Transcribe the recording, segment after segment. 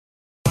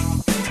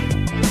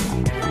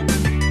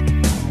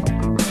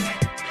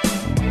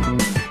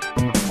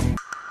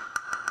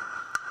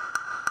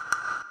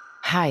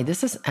Hi,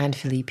 this is Anne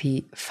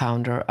Filippi,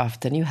 founder of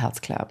the New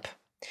Health Club.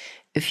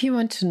 If you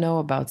want to know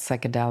about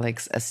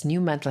psychedelics as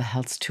new mental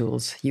health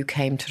tools, you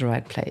came to the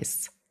right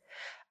place.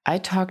 I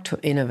talk to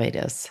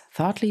innovators,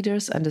 thought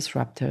leaders, and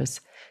disruptors,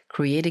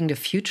 creating the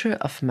future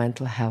of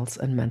mental health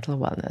and mental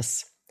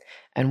wellness.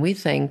 And we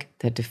think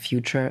that the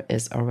future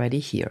is already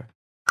here.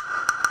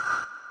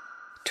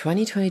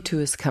 2022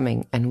 is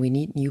coming, and we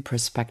need new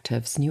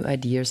perspectives, new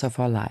ideas of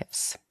our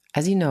lives.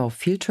 As you know,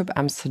 Field Trip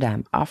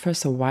Amsterdam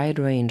offers a wide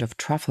range of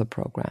truffle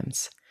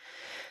programs.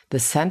 The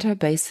center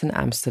based in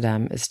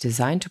Amsterdam is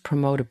designed to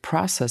promote a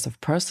process of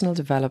personal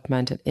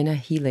development and inner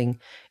healing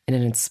in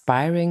an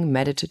inspiring,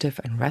 meditative,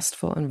 and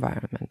restful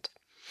environment.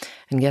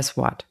 And guess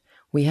what?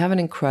 We have an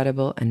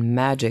incredible and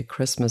magic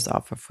Christmas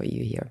offer for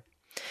you here.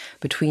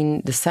 Between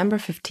December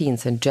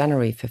 15th and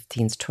January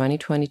 15th,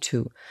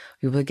 2022,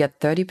 you will get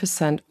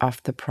 30%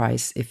 off the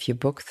price if you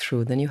book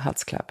through the New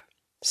Health Club.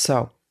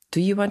 So, do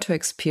you want to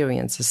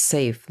experience a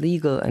safe,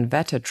 legal, and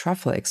vetted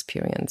truffle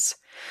experience?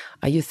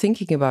 Are you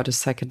thinking about a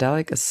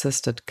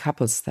psychedelic-assisted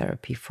couples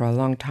therapy for a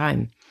long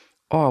time?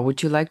 Or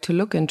would you like to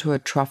look into a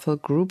truffle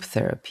group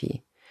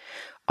therapy?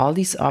 All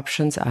these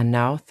options are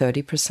now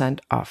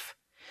 30% off.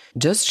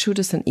 Just shoot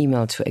us an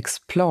email to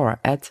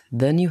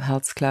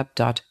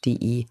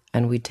explore@thenewhealthclub.de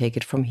and we take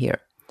it from here.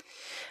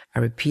 I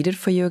repeat it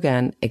for you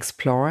again,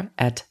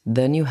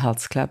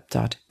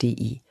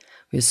 explore@thenewhealthclub.de.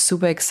 We're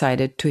super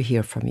excited to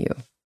hear from you.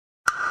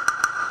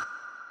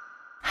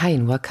 Hi,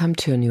 and welcome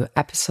to a new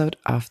episode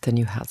of the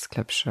New Health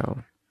Club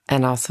show.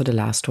 And also the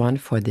last one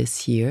for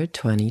this year,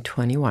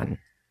 2021,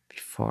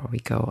 before we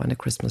go on a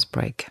Christmas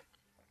break.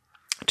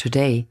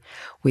 Today,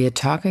 we are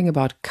talking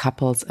about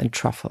couples and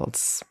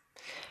truffles.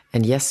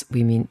 And yes,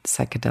 we mean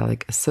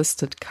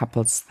psychedelic-assisted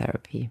couples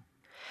therapy.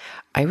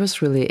 I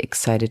was really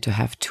excited to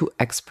have two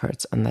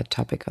experts on that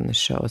topic on the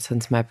show,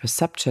 since my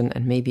perception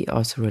and maybe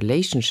also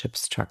relationship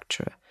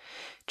structure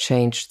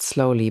changed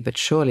slowly but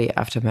surely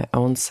after my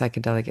own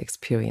psychedelic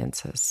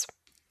experiences.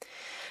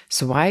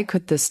 So why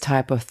could this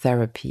type of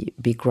therapy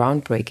be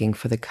groundbreaking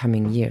for the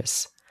coming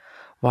years?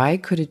 Why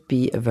could it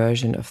be a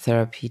version of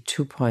therapy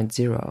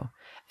 2.0?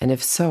 And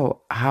if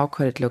so, how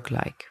could it look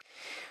like?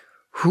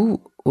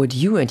 Who would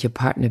you and your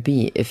partner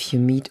be if you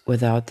meet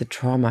without the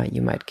trauma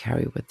you might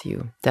carry with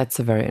you? That's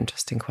a very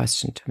interesting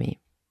question to me.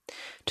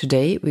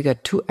 Today, we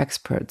got two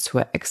experts who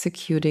are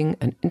executing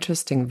an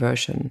interesting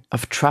version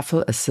of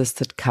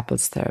truffle-assisted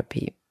couples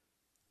therapy.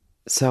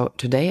 So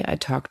today I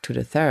talked to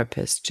the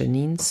therapist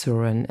Janine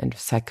Surin and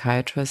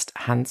psychiatrist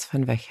Hans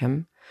van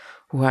Wechem,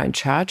 who are in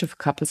charge of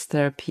couples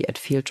therapy at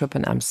Field Trip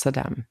in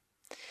Amsterdam.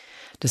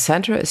 The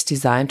center is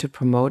designed to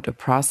promote a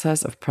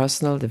process of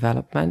personal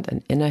development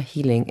and inner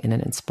healing in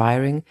an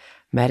inspiring,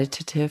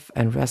 meditative,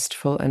 and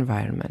restful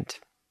environment.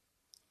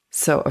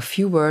 So a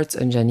few words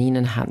on Janine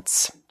and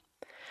Hans.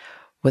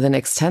 With an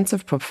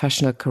extensive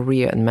professional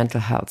career in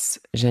mental health,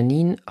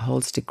 Janine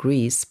holds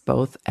degrees,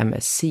 both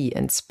MSc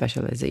and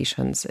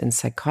specializations in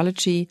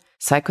psychology,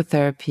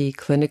 psychotherapy,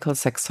 clinical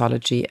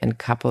sexology, and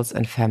couples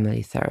and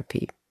family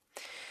therapy.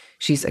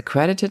 She's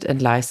accredited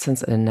and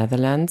licensed in the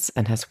Netherlands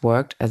and has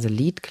worked as a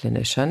lead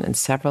clinician in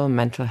several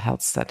mental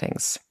health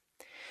settings.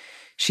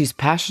 She's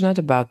passionate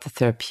about the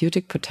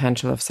therapeutic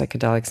potential of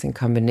psychedelics in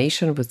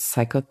combination with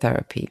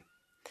psychotherapy.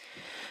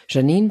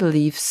 Janine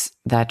believes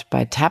that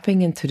by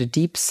tapping into the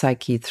deep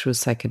psyche through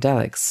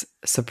psychedelics,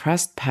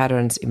 suppressed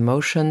patterns,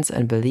 emotions,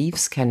 and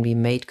beliefs can be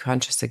made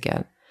conscious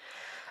again,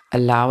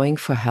 allowing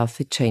for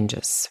healthy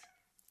changes.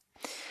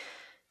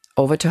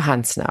 Over to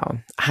Hans now.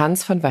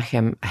 Hans van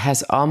Wechem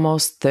has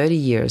almost 30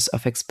 years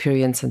of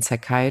experience in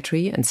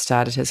psychiatry and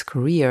started his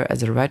career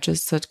as a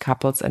registered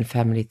couples and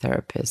family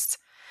therapist,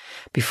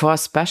 before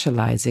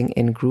specializing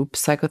in group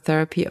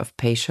psychotherapy of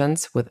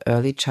patients with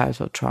early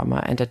childhood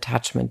trauma and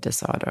attachment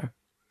disorder.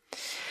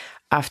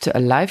 After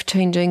a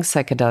life-changing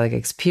psychedelic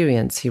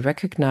experience, he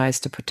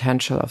recognized the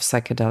potential of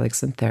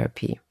psychedelics in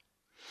therapy.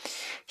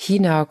 He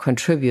now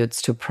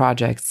contributes to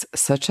projects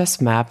such as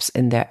MAPS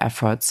in their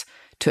efforts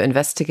to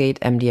investigate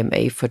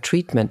MDMA for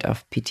treatment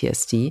of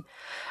PTSD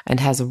and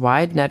has a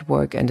wide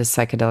network in the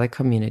psychedelic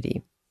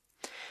community.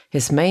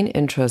 His main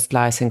interest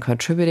lies in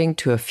contributing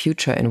to a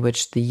future in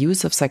which the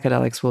use of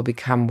psychedelics will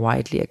become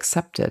widely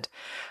accepted,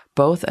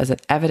 both as an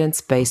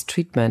evidence-based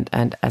treatment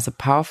and as a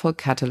powerful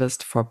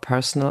catalyst for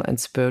personal and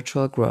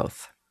spiritual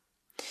growth.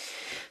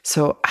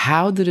 So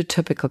how do the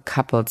typical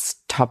couples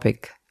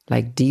topic,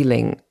 like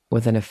dealing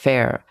with an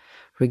affair,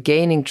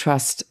 regaining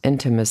trust,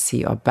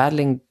 intimacy, or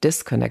battling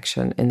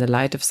disconnection in the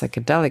light of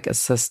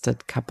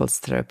psychedelic-assisted couples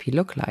therapy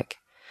look like?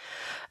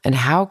 And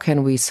how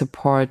can we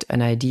support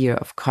an idea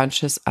of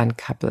conscious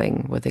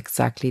uncoupling with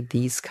exactly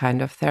these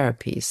kind of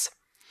therapies?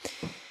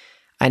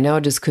 I know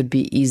this could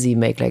be easy,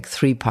 make like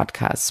 3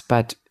 podcasts,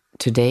 but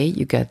today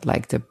you get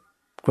like the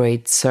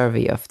great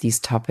survey of these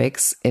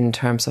topics in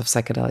terms of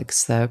psychedelic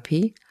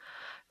therapy,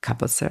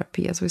 couples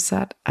therapy, as we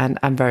said. And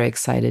I'm very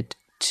excited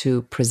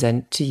to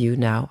present to you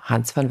now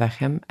Hans van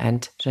Wechem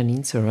and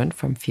Janine Surin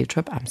from Field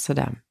Trip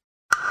Amsterdam.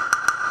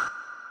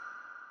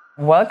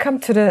 Welcome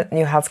to the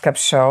New Health Club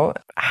show,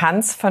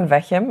 Hans van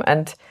Wechem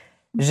and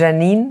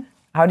Janine,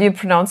 how do you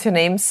pronounce your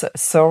name?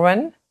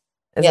 Soren?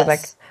 Is it like?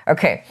 Yes.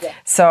 Okay. Yeah.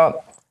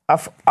 So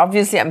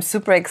obviously, I'm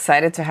super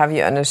excited to have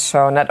you on the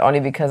show, not only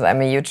because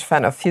I'm a huge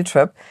fan of Field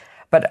Trip,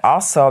 but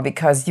also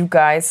because you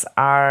guys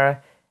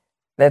are,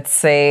 let's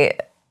say,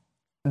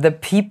 the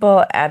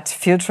people at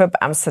Field Trip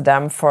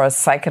Amsterdam for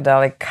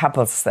psychedelic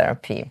couples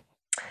therapy.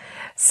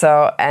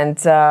 So, and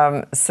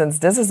since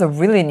this is a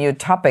really new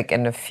topic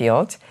in the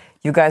field,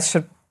 you guys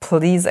should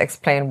please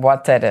explain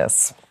what that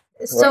is.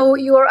 So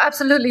you are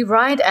absolutely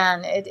right,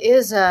 Anne. It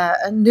is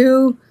a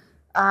new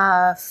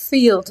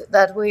field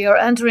that we are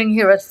entering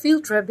here at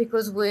Field Trip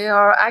because we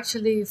are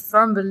actually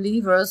firm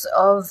believers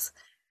of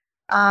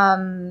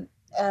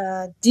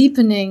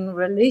deepening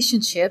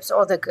relationships,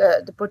 or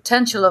the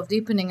potential of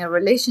deepening a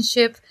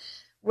relationship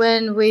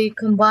when we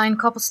combine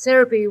couples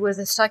therapy with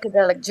a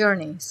psychedelic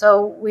journey.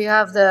 So we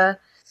have the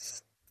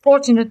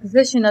fortunate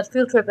position at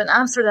Field Trip in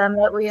Amsterdam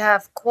that we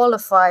have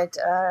qualified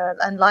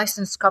and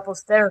licensed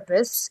couples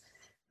therapists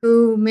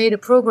who made a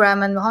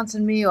program, and Hans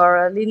and me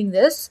are leading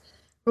this,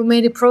 who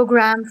made a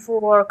program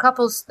for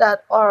couples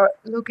that are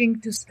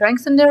looking to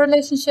strengthen their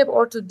relationship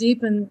or to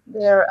deepen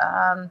their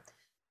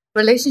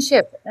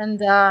relationship. And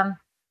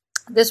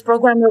this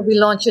program will be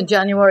launched in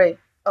January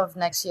of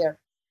next year.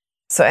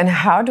 So, and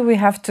how do we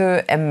have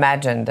to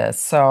imagine this?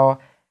 So,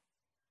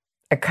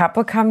 a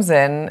couple comes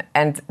in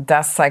and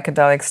does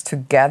psychedelics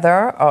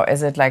together, or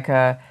is it like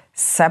a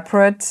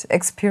separate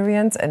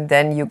experience and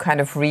then you kind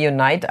of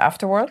reunite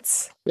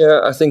afterwards?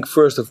 Yeah, I think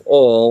first of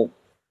all,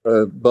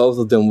 both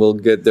of them will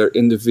get their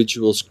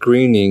individual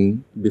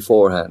screening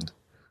beforehand,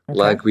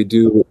 like we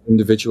do with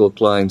individual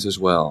clients as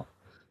well,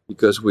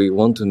 because we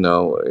want to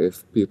know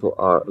if people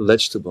are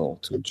eligible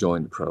to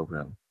join the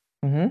program.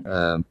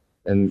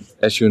 And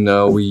as you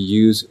know, we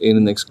use in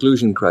and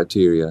exclusion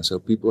criteria, so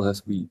people have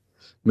to be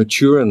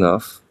mature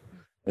enough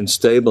and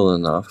stable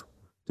enough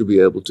to be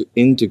able to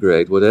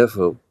integrate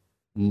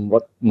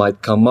what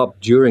might come up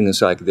during a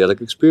psychedelic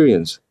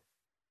experience.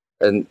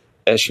 And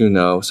as you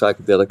know,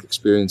 psychedelic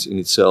experience in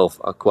itself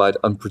are quite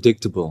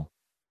unpredictable.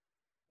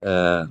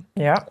 And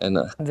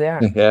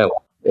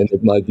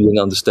it might be an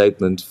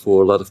understatement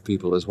for a lot of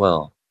people as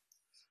well.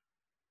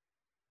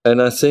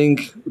 And I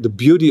think the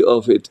beauty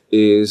of it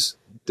is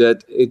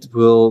that it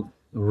will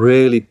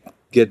really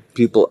get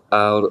people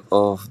out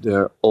of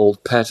their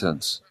old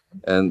patterns.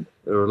 And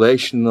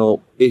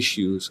relational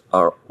issues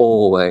are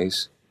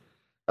always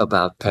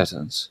about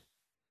patterns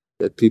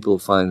that people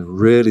find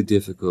really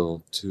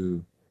difficult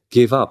to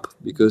give up,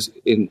 because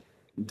in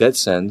that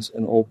sense,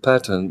 an old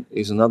pattern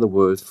is another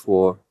word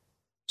for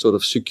sort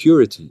of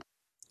security.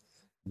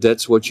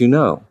 That's what you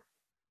know.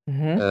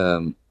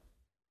 And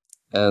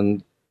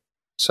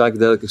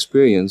psychedelic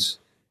experience,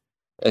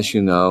 as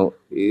you know,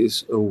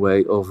 is a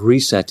way of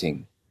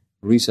resetting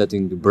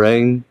the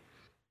brain,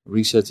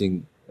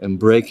 resetting and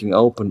breaking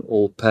open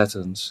old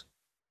patterns.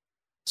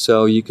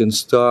 So you can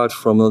start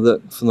from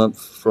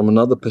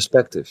another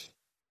perspective.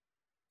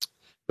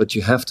 But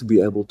you have to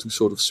be able to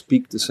sort of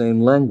speak the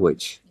same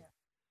language.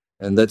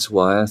 And that's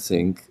why I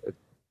think a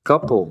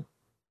couple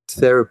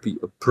therapy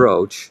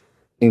approach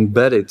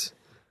embedded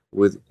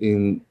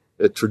within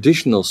a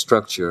traditional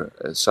structure,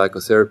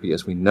 psychotherapy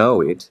as we know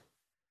it,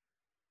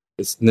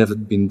 it's never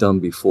been done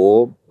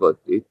before, but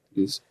it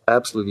is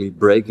absolutely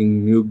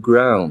breaking new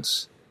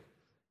grounds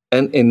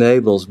and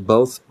enables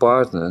both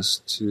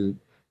partners to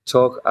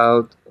talk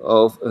out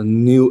of a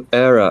new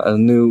era, a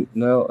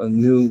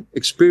new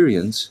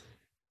experience,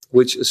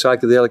 which a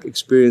psychedelic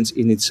experience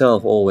in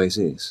itself always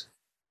is.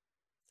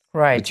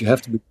 Right. But you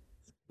have to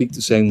speak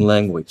the same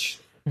language,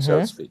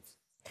 so to speak.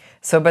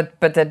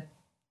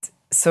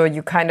 So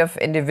you kind of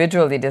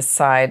individually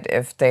decide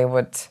if they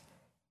would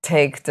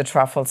take the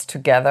truffles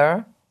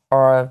together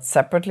or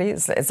separately?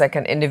 It's like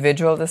an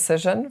individual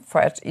decision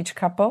for each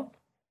couple?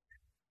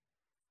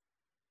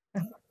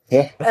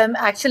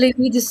 Actually,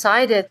 we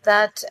decided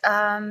that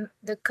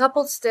the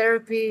couples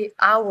therapy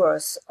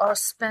hours are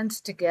spent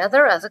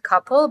together as a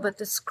couple, but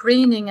the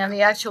screening and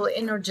the actual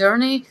inner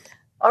journey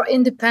are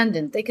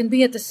independent. They can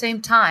be at the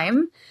same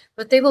time,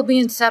 but they will be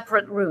in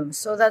separate rooms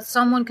so that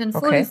someone can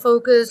fully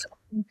focus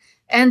on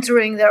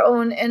entering their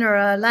own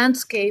inner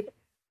landscape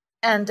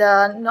and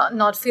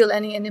not feel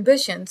any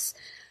inhibitions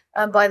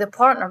by the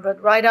partner.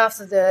 But right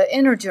after the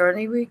inner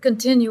journey, we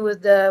continue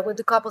with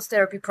the couples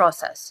therapy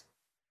process.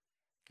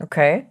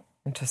 Okay,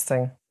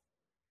 interesting.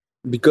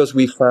 Because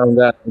we found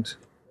out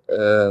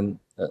that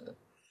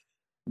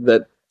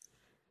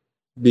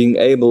being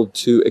able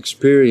to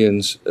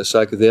experience a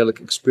psychedelic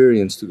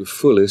experience to the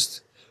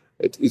fullest,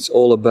 it's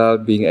all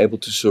about being able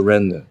to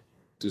surrender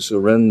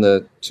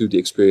to the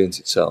experience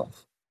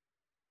itself.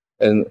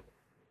 And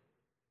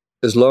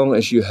as long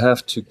as you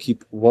have to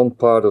keep one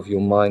part of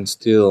your mind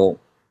still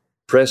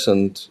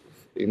present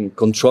in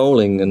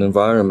controlling an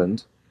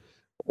environment,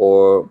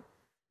 or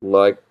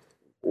like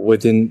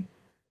within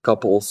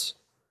couples,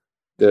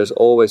 there's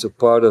always a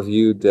part of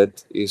you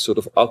that is sort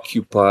of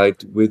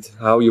occupied with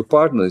how your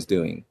partner is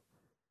doing.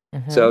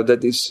 So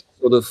that is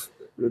sort of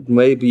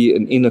maybe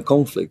an inner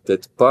conflict,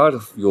 that part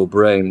of your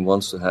brain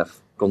wants to have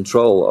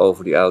control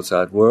over the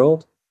outside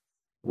world,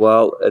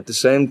 while at the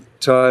same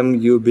time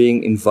you're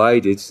being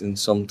invited and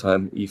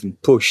sometimes even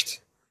pushed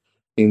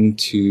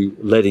into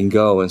letting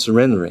go and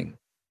surrendering.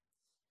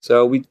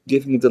 So we're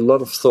giving it a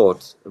lot of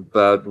thought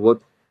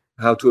about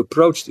how to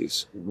approach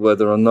this,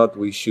 whether or not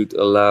we should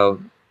allow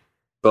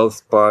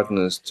both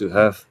partners to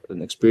have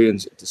an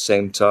experience at the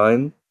same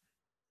time,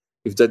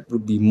 if that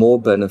would be more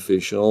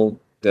beneficial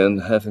than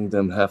having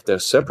them have their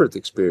separate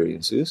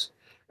experiences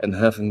and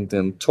having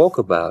them talk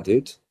about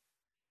it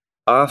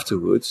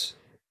afterwards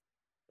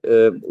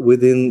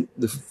within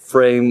the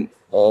frame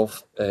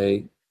of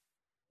a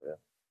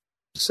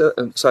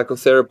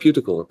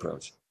psychotherapeutical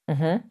approach.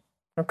 Mm-hmm.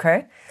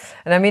 Okay.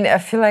 And I mean, I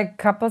feel like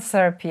couples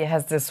therapy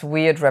has this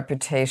weird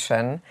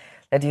reputation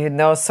that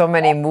so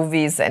many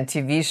movies and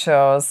TV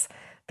shows.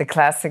 The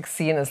classic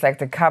scene is like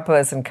the couple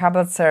is in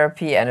couples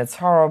therapy and it's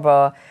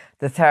horrible.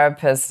 The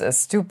therapist is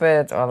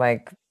stupid or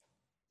like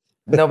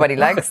nobody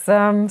likes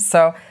them.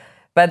 So,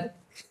 but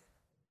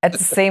at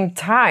the same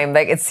time,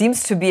 like it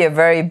seems to be a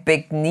very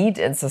big need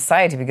in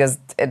society because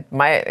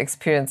my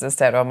experience is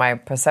that, or my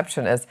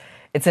perception is,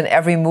 it's in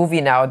every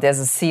movie now. There's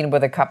a scene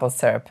with a couples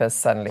therapist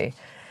suddenly.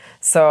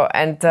 So,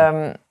 and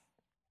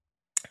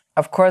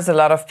of course, a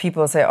lot of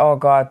people say, oh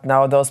God,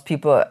 now those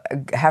people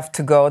have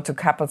to go to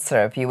couples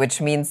therapy,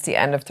 which means the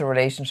end of the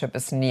relationship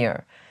is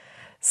near.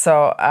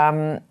 So,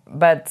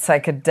 but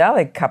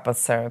psychedelic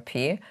couples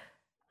therapy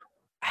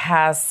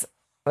has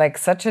like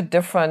such a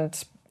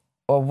different,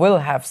 or will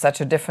have such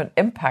a different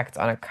impact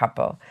on a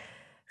couple.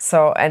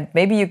 So, and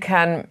maybe you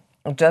can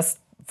just,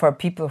 for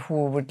people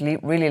who would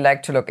really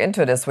like to look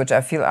into this, which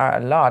I feel are a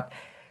lot,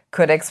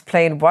 could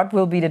explain what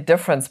will be the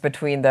difference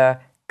between the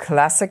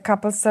classic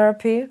couples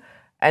therapy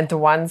and the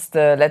ones,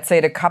 let's say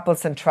the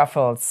couples and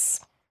truffles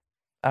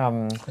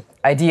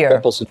idea.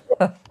 Couples and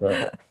truffles,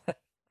 right.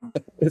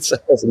 It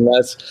has a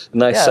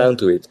nice sound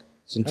to it.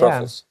 It's in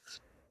truffles.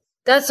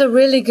 That's a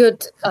really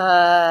good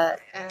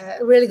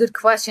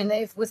question.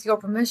 If, with your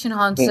permission,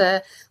 Hans,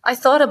 I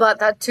thought about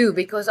that too,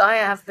 because I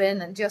have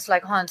been, and just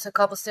like Hans, a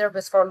couples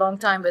therapist for a long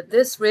time. But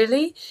this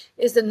really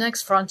is the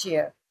next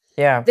frontier.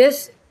 Yeah.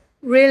 This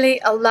really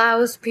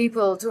allows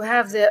people to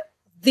have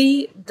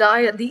the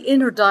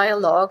inner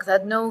dialogue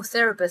that no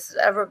therapist has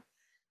ever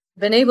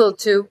been able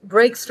to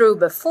break through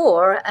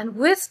before, and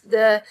with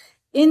the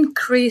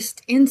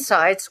increased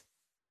insights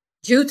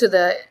due to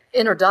the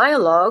inner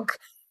dialogue,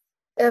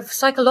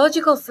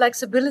 psychological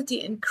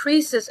flexibility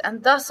increases,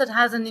 and thus it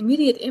has an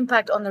immediate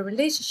impact on the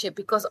relationship,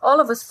 because all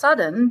of a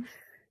sudden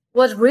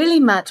what really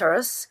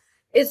matters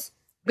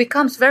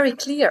becomes very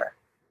clear.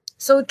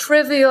 So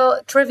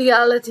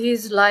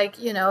trivialities like,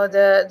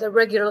 the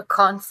regular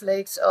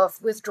conflicts of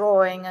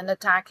withdrawing and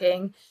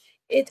attacking,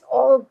 it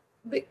all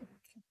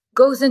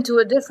goes into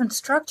a different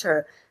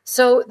structure.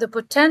 So the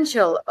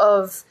potential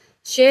of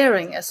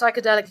sharing a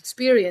psychedelic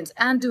experience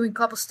and doing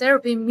couples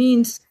therapy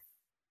means,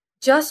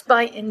 just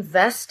by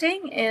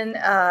investing in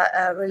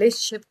a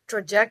relationship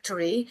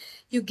trajectory,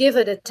 you give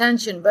it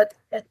attention, but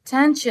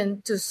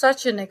attention to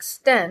such an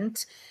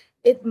extent,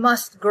 it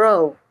must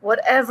grow.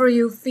 Whatever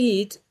you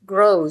feed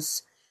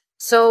grows.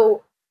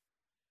 So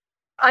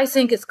I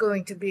think it's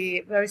going to be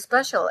very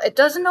special. It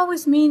doesn't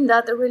always mean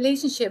that the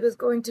relationship is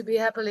going to be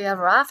happily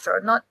ever after.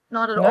 Not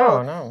at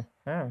all. No.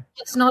 Yeah.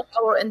 It's not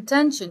our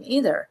intention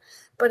either.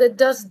 But it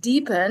does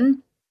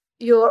deepen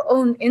your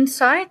own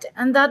insight,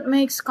 and that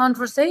makes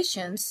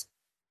conversations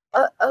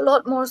a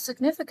lot more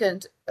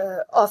significant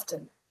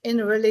often in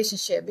a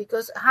relationship,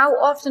 because how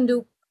often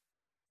do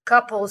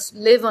couples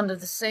live under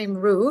the same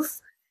roof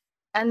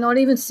and not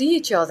even see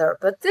each other?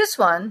 But this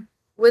one,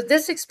 with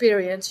this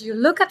experience, you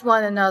look at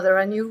one another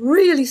and you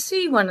really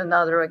see one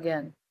another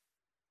again.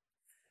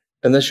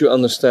 And as you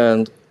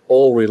understand,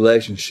 all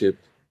relationships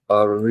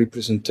are a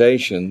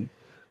representation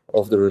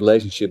of the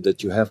relationship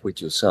that you have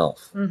with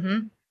yourself.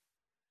 Mm-hmm.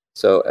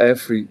 So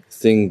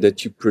everything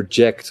that you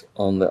project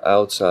on the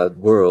outside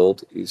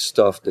world is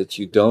stuff that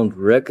you don't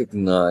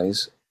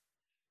recognize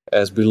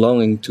as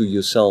belonging to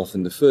yourself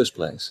in the first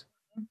place.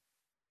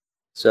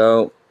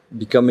 So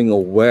becoming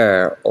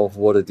aware of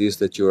what it is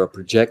that you are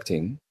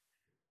projecting,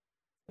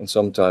 and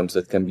sometimes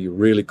that can be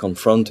really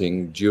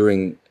confronting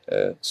during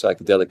a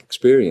psychedelic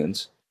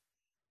experience,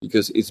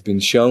 because it's been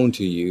shown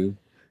to you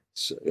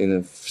in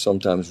a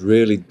sometimes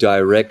really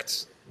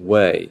direct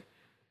way.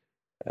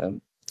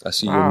 I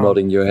see you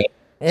nodding your head,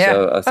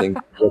 so I think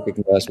you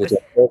recognize what I'm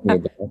talking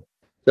about.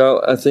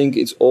 So I think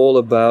it's all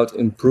about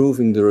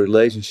improving the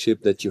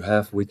relationship that you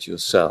have with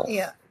yourself.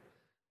 Yeah.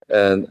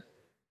 And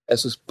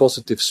as a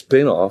positive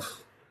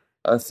spin-off,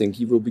 I think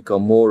you will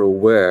become more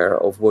aware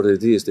of what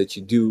it is that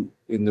you do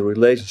in the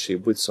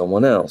relationship with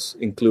someone else,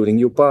 including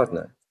your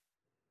partner.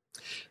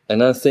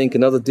 And I think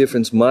another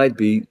difference might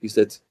be is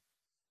that,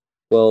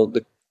 well,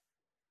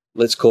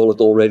 let's call it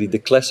already the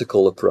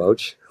classical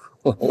approach.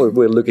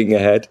 We're looking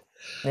ahead.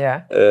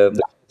 Yeah.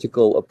 The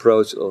classical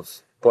approach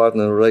of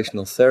partner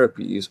relational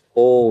therapy is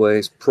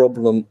always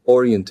problem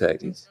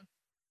orientated.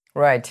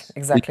 Right,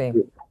 exactly.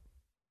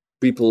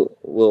 People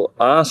will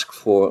ask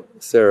for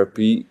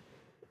therapy,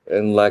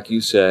 and like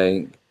you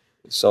say,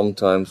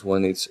 sometimes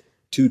when it's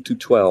 2 to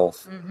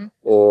 12,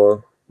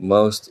 or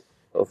most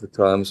of the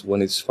times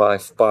when it's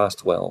 5 past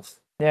 12.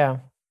 Yeah.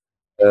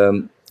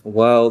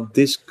 While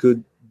this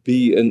could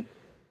be an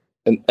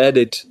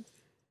edit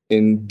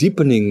in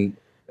deepening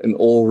an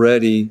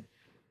already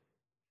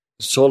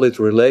solid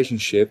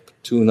relationship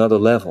to another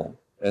level,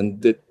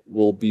 and that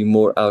will be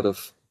more out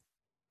of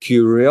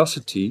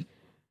curiosity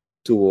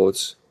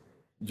towards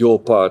your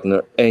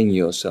partner and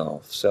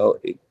yourself. So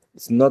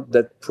it's not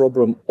that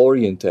problem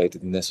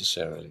orientated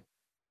necessarily.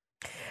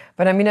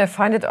 But I mean, I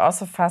find it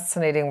also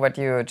fascinating what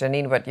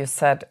you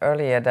said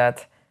earlier,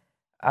 that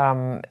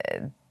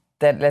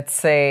let's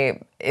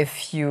say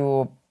if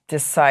you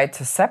decide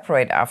to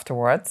separate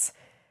afterwards,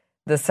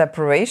 the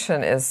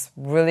separation is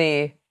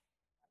really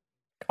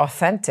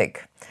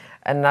authentic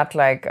and not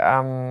like,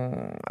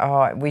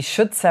 oh, we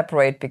should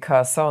separate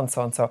because so and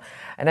so and so.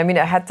 And I mean,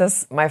 I had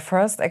my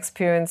first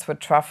experience with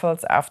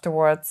Truffles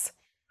afterwards.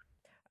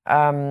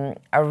 I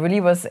really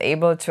was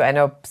able to, I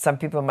know some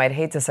people might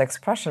hate this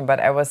expression, but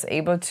I was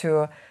able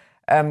to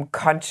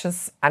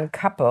conscious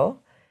uncouple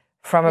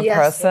from a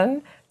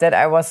person that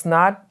I was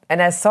not,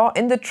 and I saw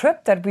in the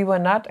trip that we were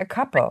not a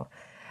couple.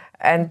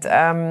 And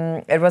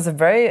it was a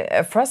very,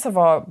 first of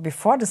all,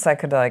 before the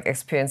psychedelic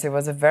experience, it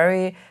was a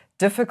very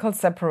difficult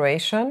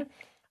separation.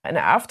 And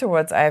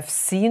afterwards, I've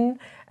seen,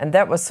 and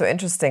that was so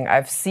interesting,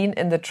 I've seen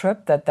in the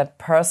trip that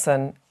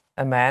person,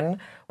 a man,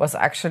 was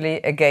actually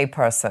a gay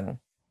person.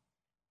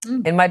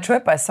 In my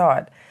trip, I saw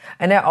it.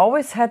 And I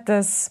always had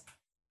this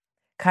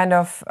kind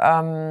of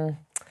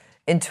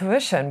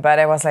intuition, but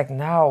I was like,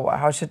 no,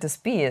 how should this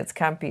be? It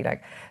can't be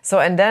like. So,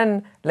 and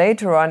then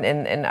later on,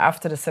 in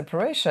after the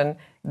separation,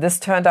 this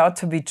turned out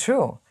to be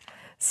true.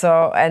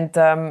 So, and,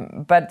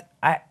 but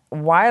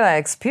while I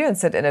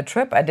experienced it in a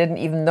trip, I didn't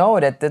even know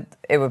that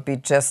it would be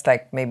just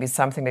like maybe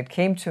something that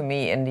came to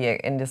me in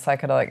the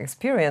psychedelic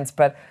experience.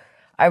 But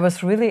I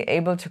was really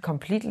able to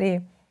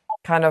completely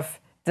kind of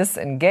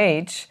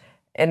disengage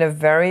in a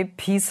very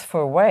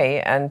peaceful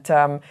way. And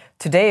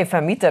today, if I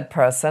meet that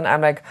person,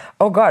 I'm like,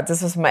 oh God,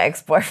 this was my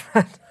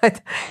ex-boyfriend.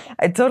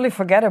 I totally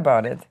forget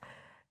about it.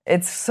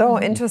 It's so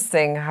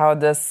interesting how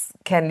this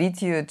can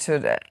lead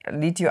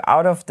you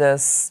out of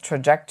this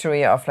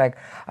trajectory of like,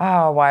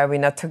 oh, why are we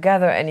not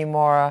together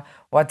anymore?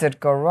 What did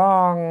go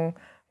wrong?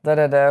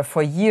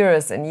 For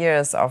years and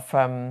years of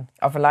a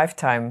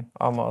lifetime,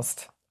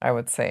 almost, I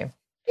would say.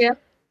 Yeah.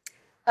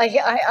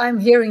 I'm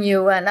hearing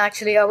you, and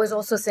actually I was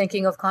also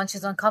thinking of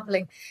conscious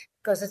uncoupling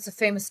because it's a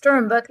famous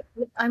term, but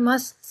I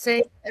must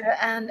say,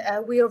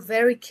 we are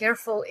very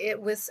careful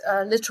with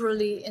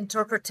literally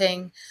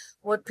interpreting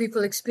what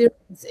people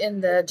experience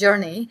in the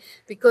journey,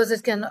 because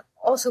it can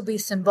also be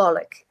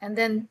symbolic. And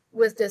then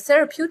with the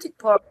therapeutic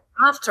part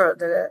after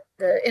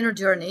the inner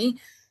journey,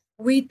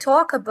 we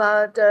talk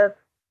about the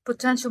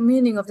potential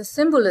meaning of the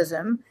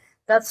symbolism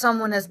that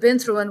someone has been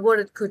through and what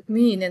it could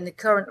mean in the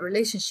current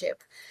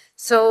relationship.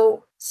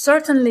 So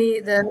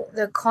certainly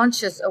the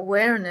conscious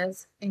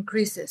awareness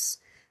increases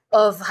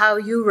of how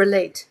you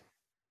relate.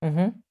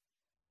 Okay.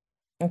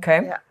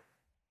 Yeah.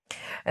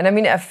 And I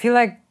mean, I feel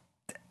like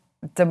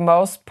the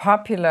most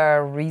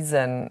popular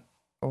reason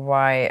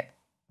why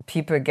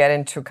people get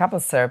into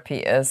couples therapy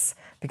is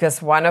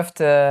because one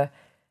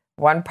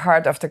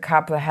part of the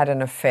couple had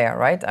an affair,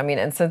 right? I mean,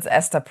 and since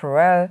Esther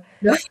Perel,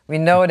 we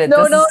know that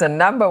this is the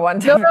number one.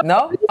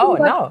 No? Oh,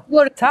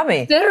 no. Tell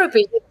me.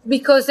 Therapy,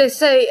 because they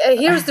say,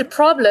 here's the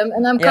problem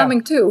and I'm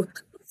coming too.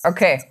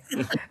 Okay.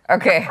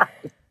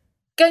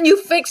 Can you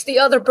fix the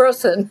other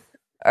person?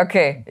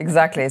 Okay,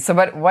 exactly. So,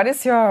 but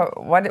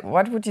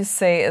what would you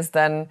say is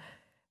then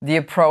the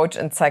approach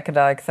in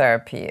psychedelic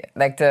therapy?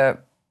 Like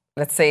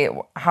let's say,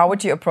 how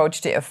would you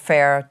approach the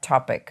affair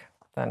topic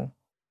then?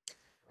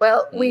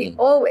 Well, we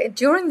always,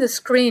 during the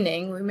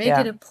screening, we make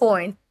it a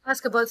point to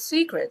ask about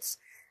secrets.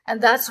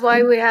 And that's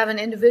why we have an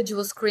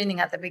individual screening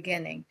at the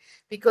beginning.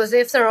 Because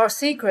if there are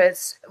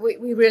secrets,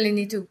 we really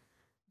need to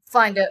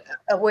find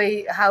a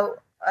way, how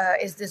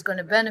is this going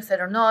to benefit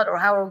or not, or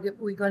how are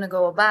we going to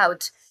go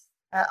about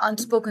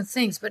unspoken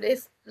things. But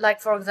if,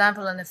 like, for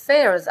example, an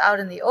affair is out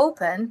in the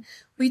open,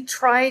 we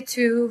try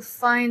to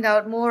find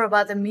out more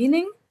about the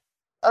meaning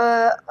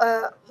of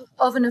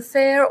an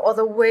affair, or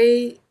the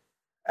way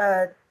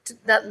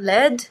that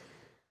led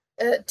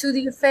to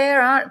the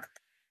affair.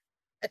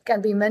 It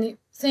can be many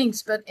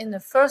things, but in the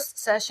first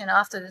session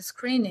after the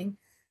screening,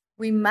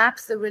 we map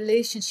the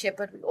relationship,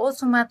 but we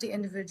also map the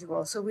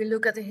individual. So we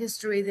look at the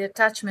history, the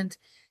attachment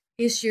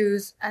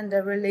issues, and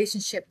the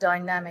relationship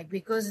dynamic,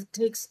 because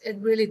it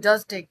really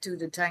does take two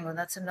to tango.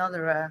 That's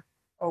another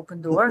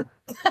open door.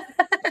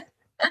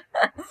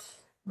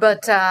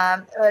 But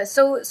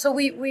so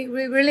we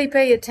really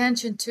pay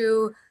attention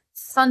to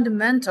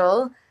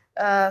fundamental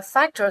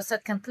factors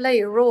that can play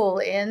a role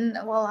in,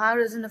 well, how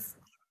does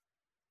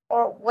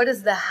or what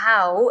is the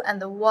how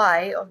and the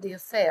why of the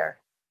affair.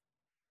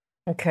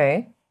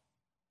 Okay,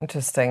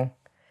 interesting.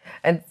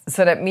 And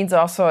so that means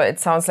also, it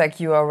sounds like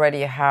you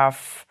already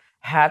have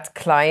had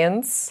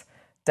clients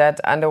that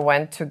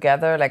underwent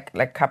together,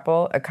 like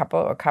couple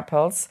or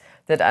couples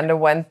that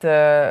underwent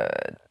the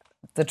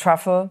the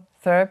truffle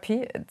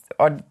therapy,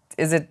 or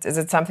is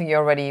it something you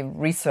already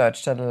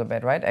researched a little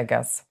bit, right? I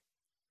guess.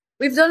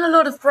 We've done a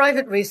lot of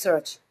private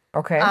research.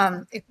 Okay.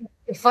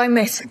 If I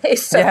may say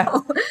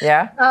so.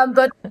 Yeah.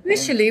 But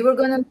officially, we're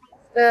going to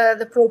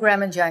the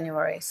program in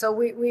January. So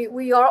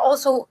we are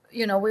also,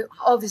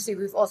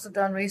 we've also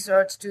done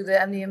research to the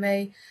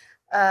MDMA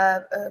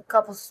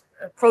couples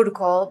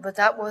protocol, but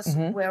that was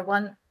where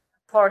one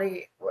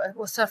party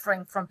was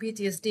suffering from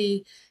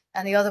PTSD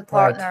and the other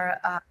partner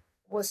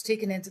was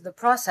taken into the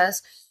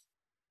process.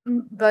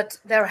 But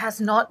there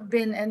has not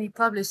been any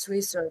published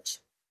research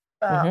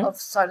of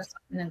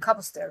psilocybin in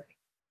couples therapy.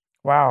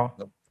 Wow.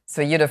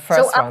 So you're the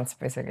first ones,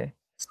 basically.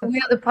 So we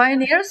are the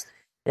pioneers.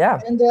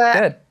 Yeah. And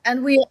good.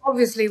 And we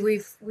obviously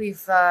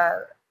we've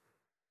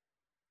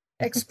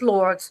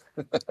explored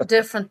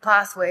different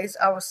pathways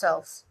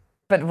ourselves.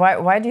 But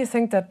why do you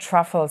think that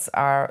truffles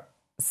are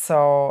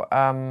so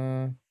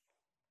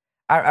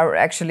are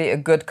actually a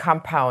good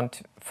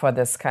compound for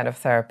this kind of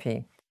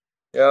therapy?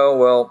 Yeah,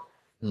 well,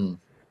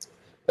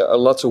 there are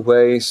lots of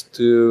ways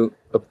to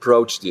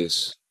approach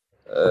this.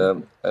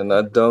 And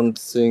I don't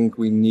think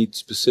we need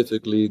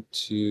specifically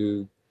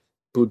to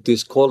put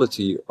this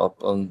quality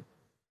up on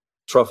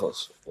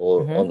truffles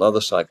or on other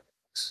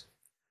psychedelics.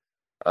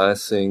 I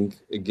think,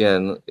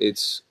 again,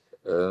 it's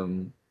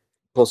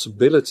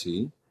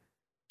possibility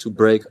to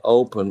break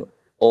open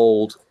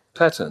old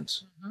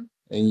patterns.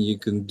 And you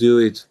can do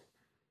it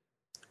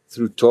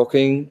through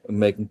talking and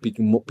making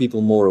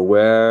people more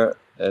aware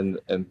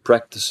and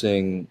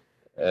practicing.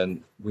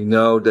 And we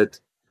know that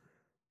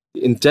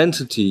the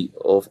intensity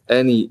of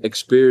any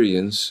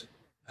experience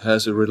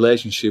has a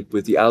relationship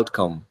with the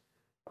outcome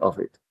of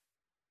it.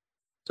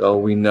 So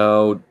we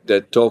know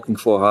that talking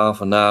for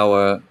half an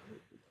hour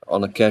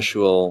on a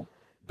casual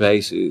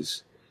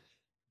basis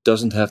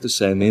doesn't have the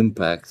same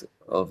impact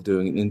of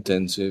doing an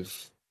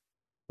intensive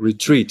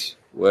retreat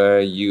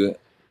where you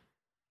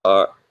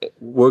are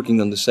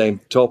working on the same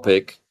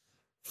topic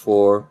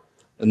for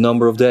a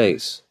number of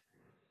days.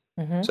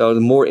 So the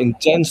more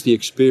intense the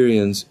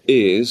experience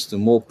is, the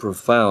more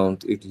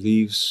profound it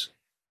leaves.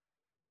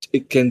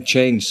 It can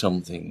change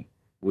something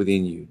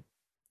within you.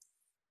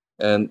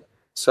 And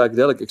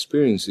psychedelic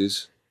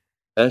experiences,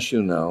 as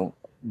you know,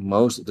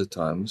 most of the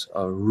times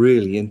are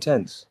really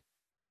intense.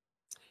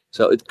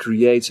 So it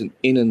creates an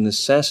inner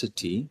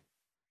necessity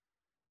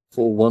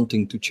for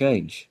wanting to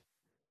change.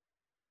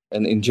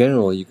 And in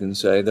general, you can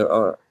say there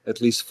are at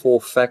least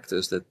 4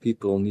 factors that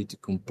people need to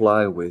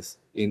comply with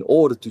in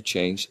order to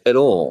change at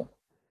all.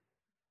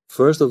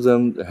 First of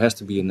them, there has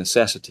to be a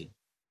necessity.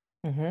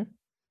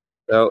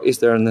 Now, is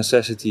there a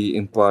necessity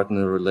in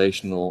partner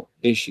relational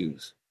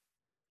issues?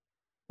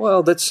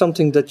 Well, that's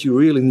something that you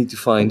really need to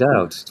find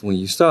out when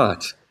you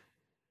start.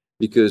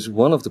 Because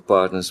one of the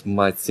partners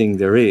might think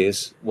there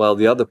is, while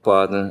the other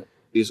partner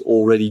is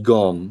already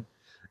gone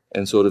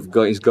and sort of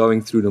is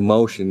going through the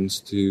motions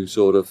to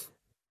sort of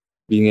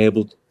being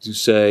able to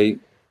say,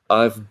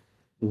 I've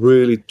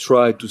really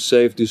tried to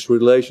save this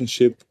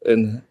relationship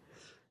and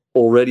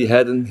already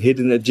had a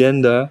hidden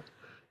agenda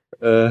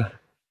that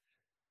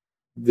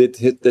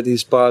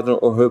his partner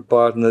or her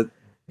partner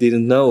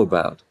didn't know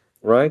about,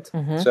 right?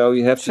 So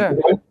you have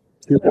to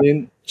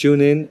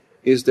tune in.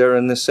 Is there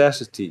a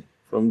necessity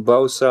from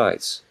both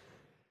sides?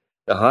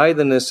 The higher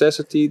the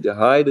necessity, the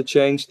higher the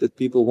change that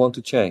people want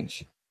to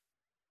change.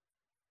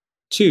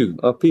 2,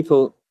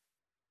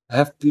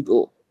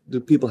 do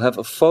people have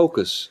a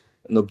focus,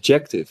 an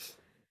objective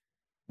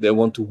they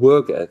want to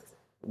work at?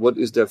 What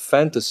is their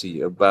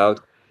fantasy about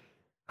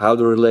how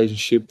the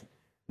relationship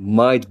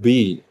might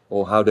be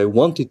or how they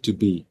want it to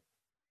be?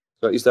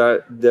 So is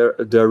there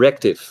a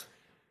directive?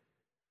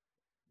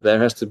 There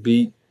has to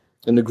be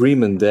an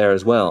agreement there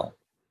as well.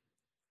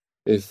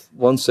 If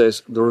one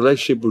says the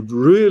relationship would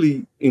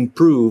really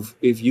improve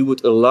if you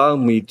would allow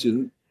me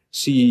to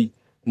see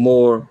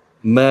more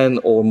men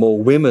or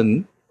more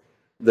women,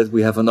 that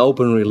we have an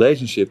open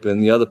relationship,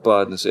 and the other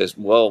partner says,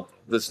 well,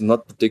 that's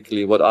not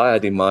particularly what I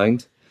had in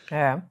mind.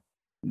 Yeah.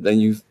 Then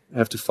you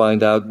have to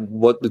find out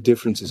what the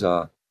differences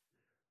are.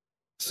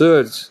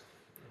 The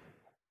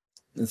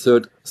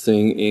third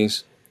thing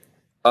is,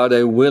 are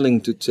they willing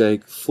to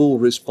take full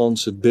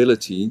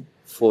responsibility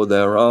for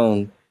their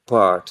own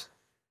part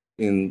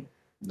in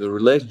the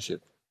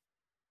relationship?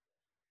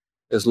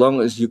 As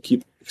long as you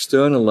keep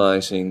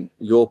externalizing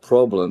your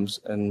problems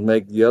and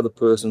make the other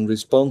person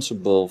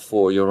responsible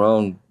for your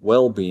own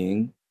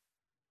well-being,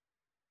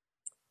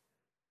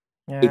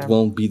 it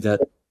won't be that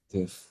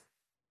effective.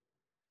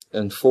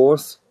 And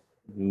fourth,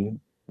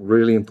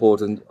 really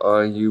important,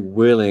 are you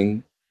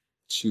willing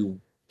to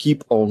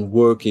keep on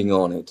working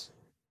on it?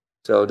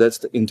 So that's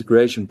the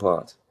integration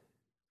part.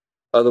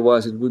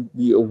 Otherwise, it would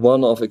be a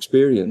one-off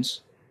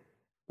experience.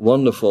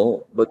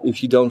 Wonderful, but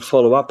if you don't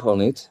follow up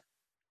on it,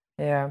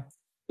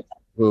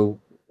 well,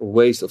 a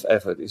waste of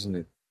effort, isn't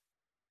it?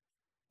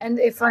 And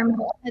if I'm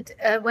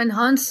when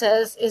Hans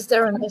says, "Is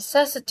there a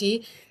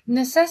necessity?"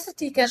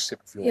 Necessity can,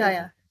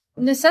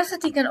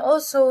 necessity can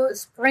also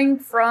spring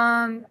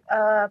from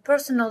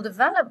personal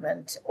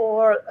development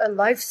or a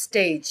life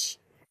stage.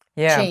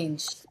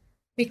 change.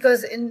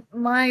 Because in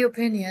my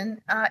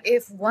opinion,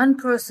 if one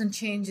person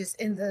changes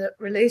in the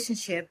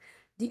relationship,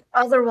 the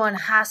other one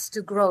has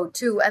to grow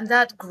too. And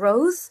that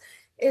growth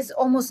is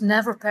almost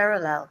never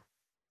parallel.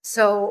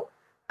 So,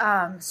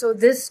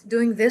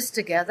 doing this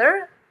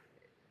together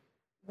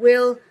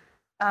will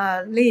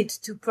lead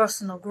to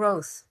personal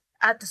growth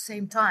at the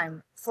same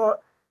time for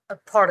a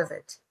part of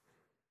it.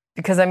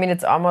 Because I mean,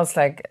 it's almost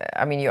like,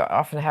 I mean, you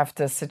often have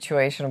this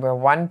situation where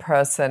one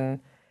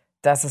person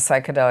does a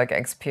psychedelic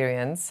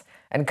experience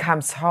and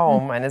comes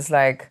home and is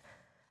like,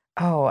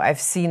 oh, I've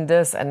seen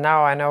this and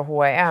now I know who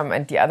I am.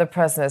 And the other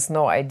person has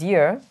no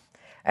idea.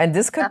 And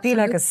this could be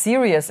like a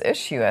serious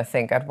issue, I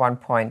think, at one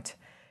point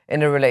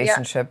in a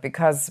relationship,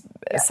 because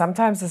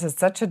sometimes this is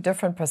such a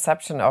different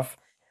perception of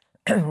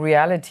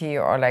reality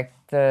or like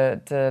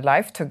the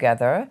life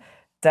together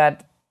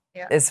that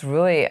is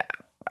really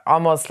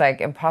almost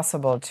like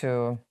impossible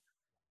to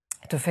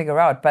figure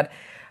out. But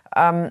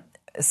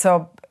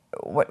so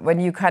when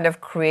you kind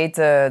of create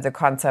the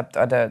concept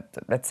or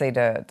let's say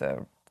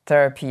the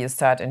therapy you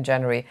start in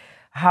January,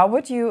 how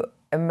would you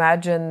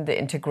imagine the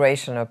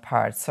integrational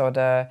part? So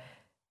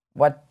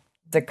what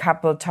the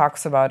couple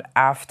talks about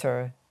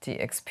after the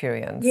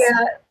experience.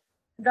 Yeah,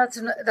 that's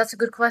a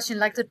good question.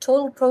 Like the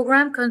total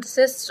program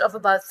consists of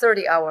about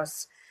 30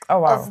 hours,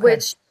 of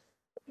which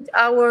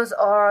hours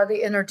are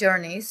the inner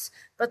journeys,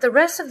 but the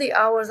rest of the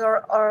hours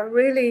are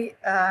really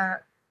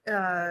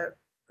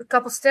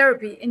couples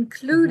therapy,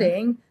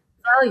 including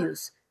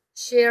values,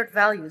 shared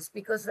values,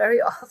 because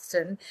very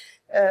often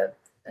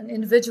an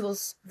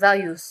individual's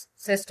values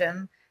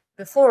system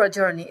before a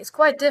journey is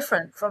quite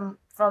different from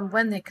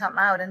when they come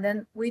out, and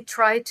then we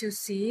try to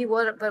see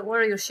what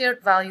are your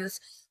shared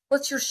values,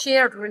 what's your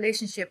shared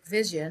relationship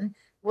vision,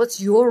 what's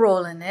your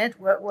role in it,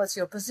 what's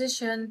your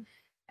position,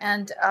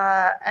 and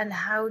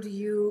how do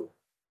you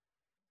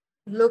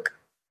look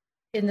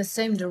in the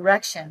same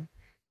direction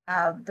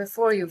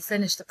before you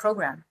finish the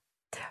program.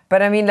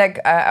 But I mean, like,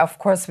 of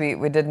course, we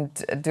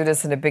didn't do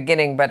this in the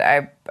beginning, but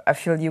I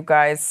feel you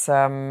guys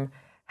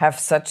have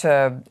such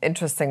a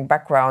interesting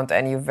background,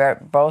 and you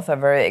both are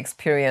very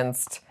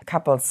experienced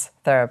couples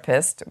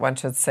therapist, one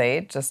should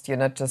say. Just you're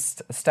not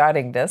just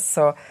starting this.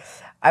 So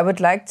I would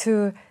like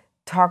to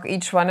talk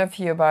each one of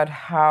you about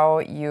how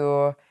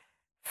you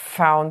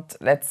found,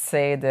 let's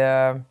say,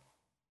 the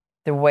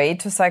way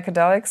to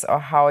psychedelics, or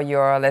how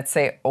your, let's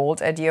say,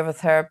 old idea of a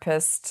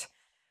therapist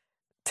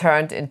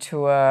turned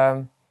into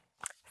a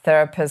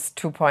therapist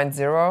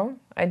 2.0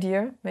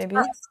 idea, maybe?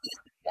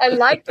 I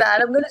like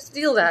that. I'm going to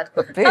steal that.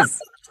 Please.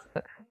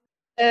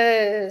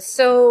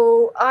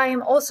 So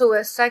I'm also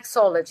a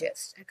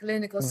sexologist, a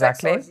clinical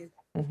sexologist.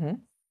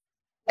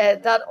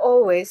 That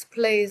always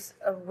plays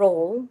a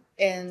role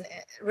in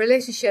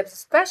relationships,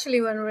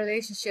 especially when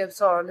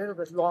relationships are a little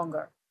bit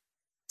longer.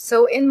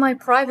 So in my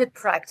private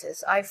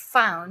practice, I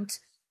found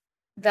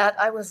that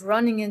I was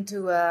running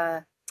into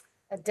a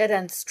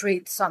dead-end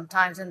street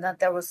sometimes, and that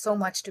there was so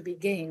much to be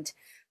gained.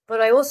 But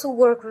I also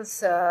work with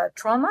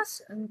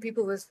traumas and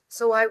people with,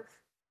 so I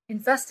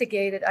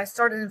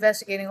started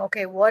investigating,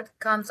 okay, what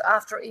comes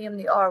after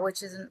EMDR,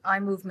 which is an eye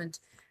movement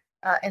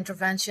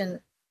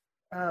intervention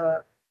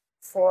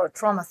for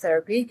trauma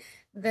therapy.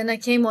 Then I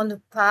came on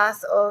the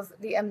path of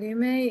the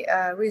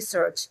MDMA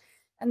research.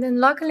 And then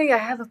luckily I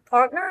have a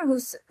partner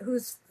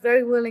who's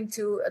very willing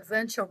to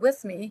adventure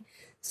with me.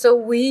 So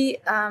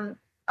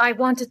I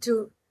wanted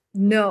to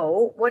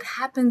know what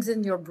happens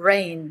in your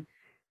brain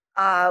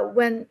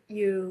when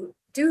you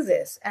do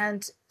this.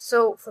 And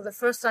so for the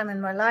first time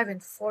in my life, in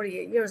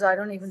 48 years, I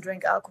don't even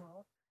drink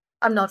alcohol.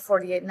 I'm not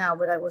 48 now,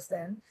 but I was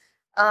then.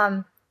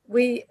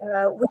 We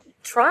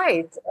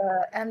tried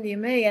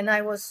MDMA, and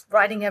I was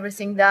writing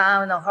everything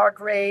down, the heart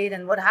rate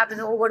and what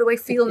happened. Oh, what do I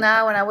feel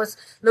now? And I was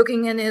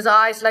looking in his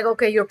eyes like,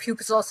 okay, your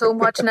pupils are so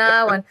much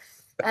now.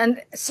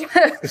 And so,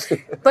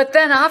 but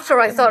then after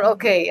I thought,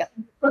 okay,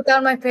 put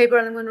down my paper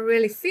and I'm going to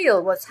really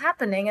feel what's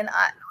happening. And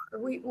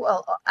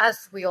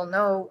as we all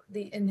know,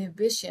 the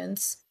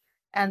inhibitions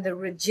and the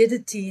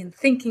rigidity in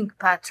thinking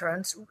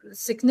patterns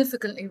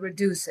significantly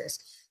reduces.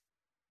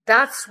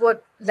 That's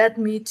what led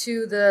me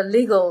to the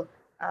legal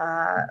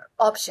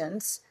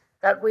options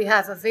that we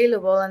have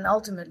available, and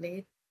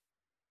ultimately,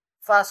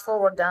 fast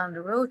forward down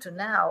the road to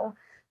now,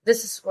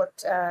 this is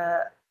what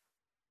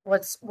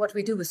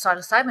we do with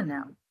psilocybin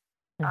now,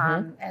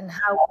 and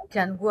how we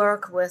can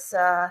work with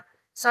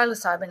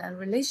psilocybin and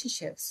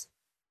relationships.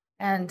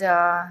 And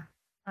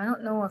I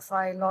don't know if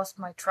I lost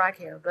my track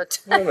here, but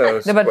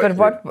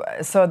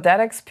so that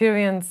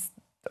experience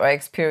or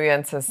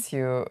experiences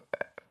you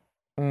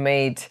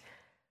made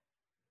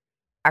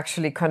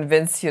actually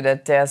convince you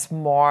that there's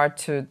more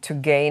to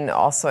gain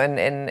also in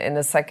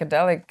a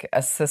psychedelic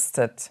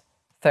assisted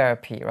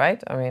therapy,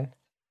 right? I mean,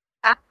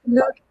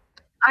 look,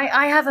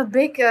 I have a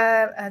big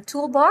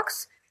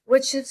toolbox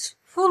which is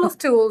full of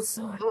tools.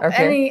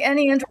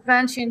 Any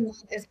intervention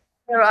is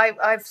there.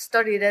 I've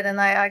studied it and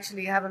I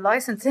actually have a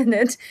license in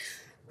it.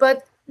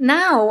 But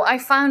now I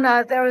found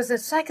out there is a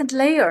second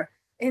layer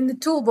in the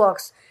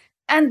toolbox,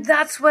 And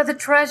that's where the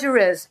treasure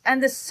is.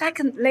 And the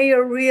second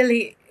layer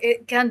really,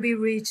 it can be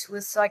reached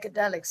with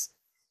psychedelics.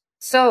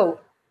 So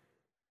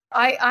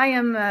I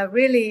am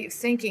really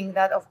thinking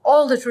that of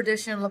all the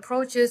traditional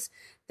approaches,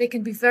 they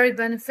can be very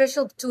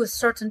beneficial to a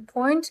certain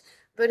point.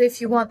 But if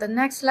you want the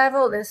next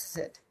level, this is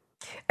it.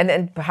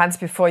 And Hans,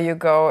 before you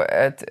go,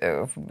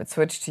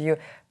 switch to you.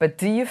 But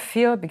do you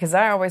feel, because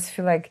I always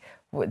feel like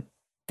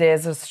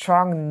there's a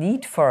strong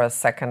need for a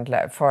second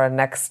level, for a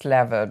next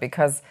level,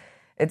 because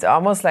it's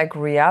almost like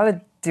reality.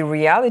 The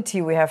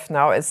reality we have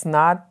now is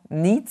not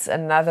needs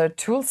another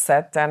tool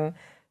set than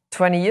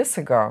 20 years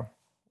ago.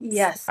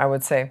 Yes, I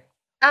would say.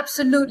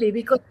 absolutely,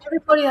 because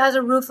everybody has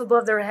a roof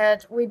above their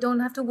head. We don't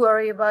have to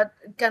worry about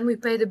can we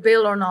pay the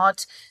bill or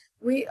not.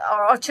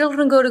 Our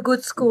children go to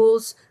good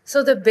schools,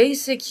 so the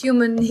basic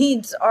human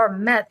needs are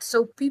met.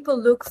 So people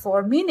look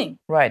for meaning.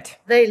 Right.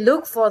 They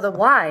look for the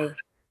why.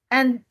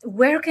 And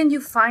where can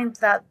you find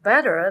that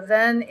better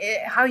than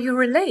how you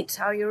relate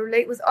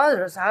with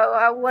others?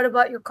 What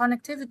about your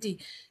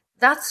connectivity?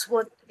 That's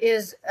what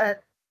is a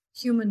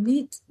human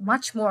need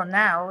much more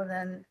now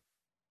than.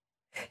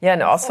 Yeah,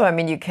 and also, I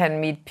mean, you can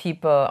meet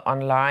people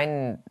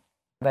online,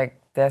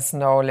 like there's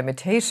no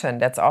limitation.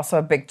 That's also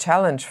a big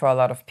challenge for a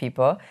lot of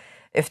people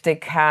if they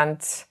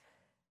can't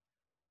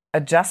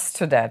adjust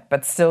to that,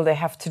 but still they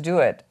have to do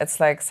it. It's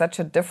like such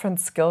a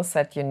different skill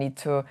set you need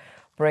to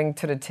bring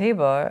to the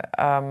table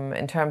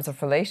in terms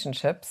of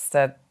relationships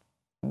that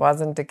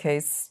wasn't the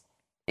case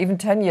even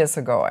 10 years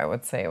ago. I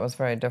would say it was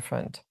very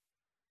different.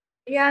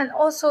 Yeah, and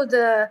also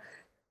the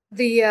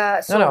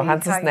no,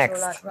 Hans is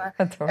next.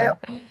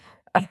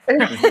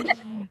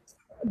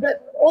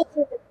 But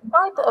also the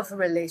type of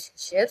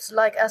relationships,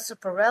 like Esther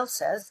Perel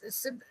says,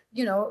 it's,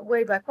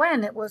 way back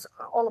when it was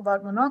all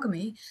about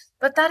monogamy,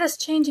 but that is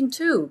changing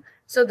too.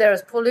 So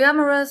there's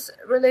polyamorous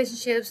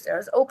relationships,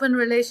 there's open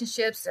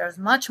relationships, there's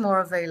much more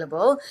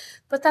available.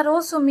 But that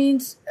also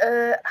means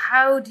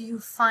how do you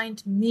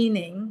find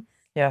meaning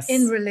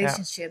in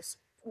relationships,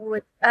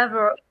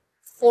 whatever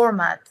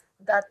format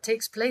that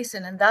takes place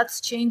in, and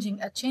that's a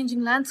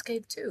changing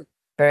landscape too.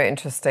 Very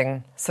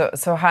interesting. So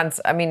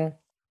Hans, I mean,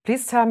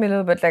 please tell me a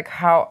little bit like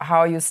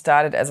how you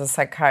started as a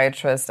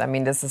psychiatrist. I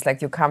mean, this is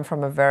like you come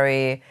from a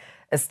very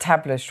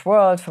established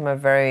world, from a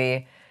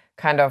very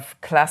kind of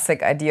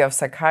classic idea of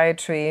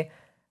psychiatry,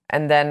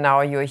 and then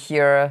now you're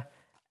here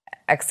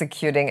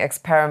executing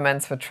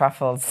experiments with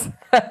Truffles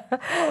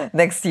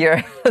next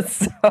year.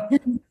 So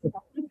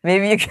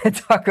maybe you can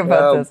talk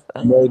about this.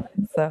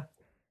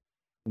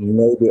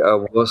 Maybe I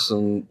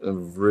wasn't a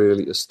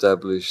really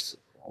established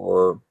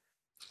or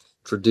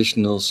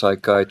traditional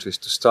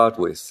psychiatrist to start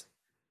with.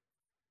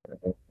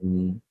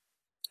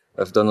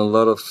 I've done a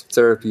lot of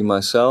therapy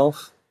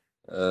myself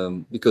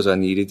because I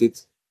needed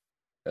it,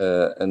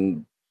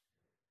 and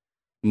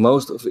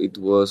most of it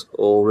was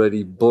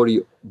already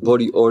body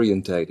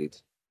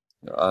orientated.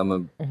 I'm a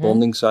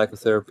bonding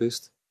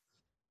psychotherapist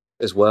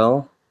as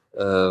well.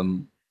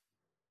 You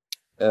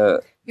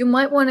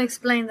might want to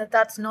explain that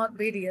that's not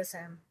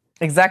BDSM.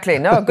 Exactly.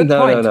 No, good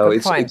point.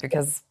 Good point,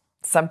 because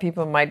some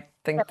people might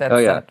think that's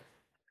that.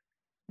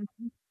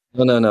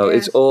 No. Yes.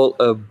 It's all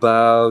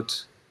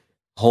about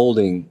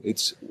holding.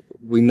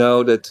 We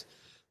know that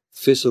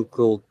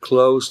physical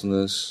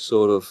closeness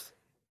sort of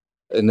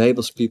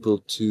enables people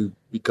to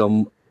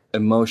become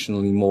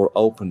emotionally more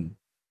open.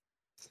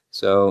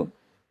 So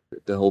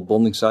the whole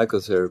bonding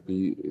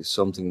psychotherapy is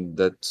something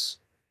that's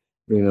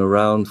been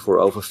around for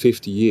over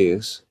 50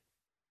 years.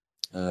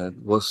 It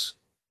was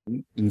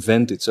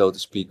invented, so to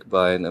speak,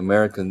 by an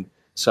American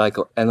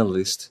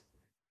psychoanalyst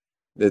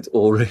that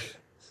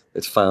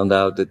found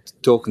out that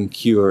talk and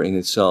cure in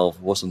itself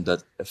wasn't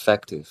that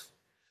effective.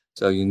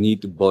 So you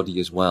need the body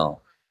as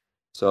well.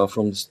 So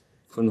from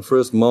the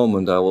first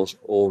moment, I was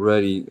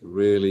already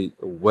really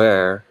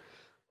aware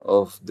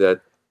of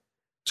that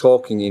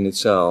talking in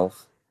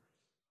itself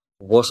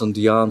wasn't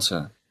the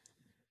answer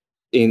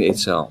in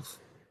itself.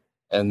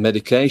 And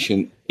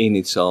medication in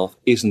itself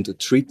isn't a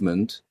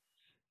treatment,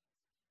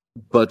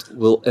 but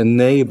will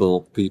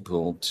enable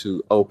people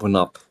to open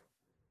up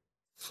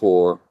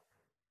for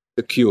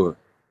a cure.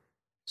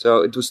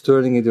 So it was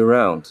turning it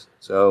around.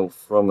 So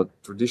from a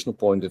traditional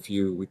point of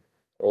view, we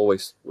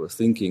always were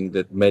thinking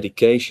that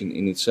medication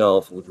in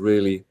itself would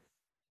really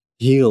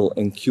heal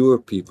and cure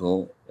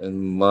people.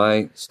 And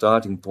my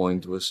starting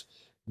point was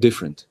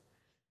different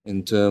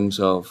in terms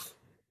of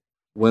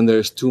when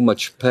there's too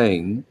much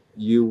pain,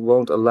 you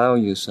won't allow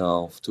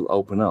yourself to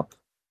open up.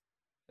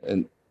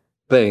 And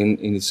pain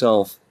in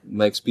itself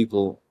makes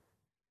people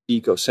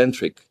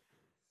egocentric.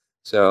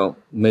 So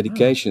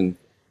medication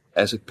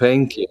as a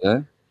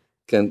painkiller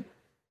can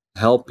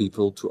help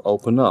people to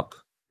open up.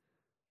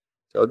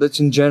 So that's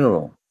in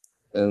general.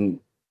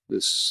 And the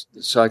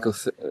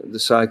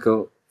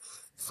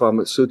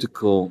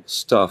psychopharmaceutical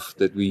stuff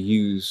that we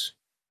use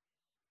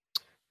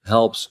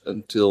helps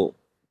until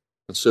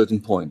a certain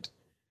point.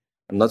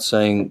 I'm not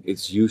saying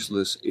it's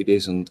useless. It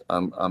isn't.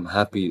 I'm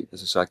happy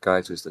as a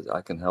psychiatrist that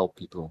I can help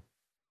people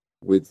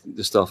with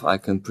the stuff I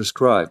can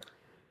prescribe.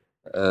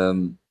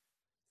 And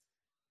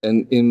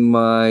in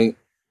my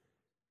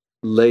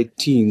late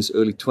teens,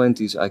 early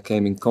 20s, I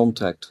came in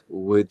contact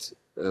with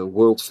a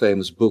world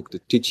famous book, The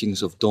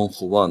Teachings of Don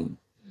Juan.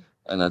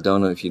 And I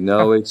don't know if you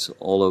know it, it's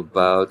all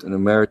about an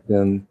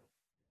American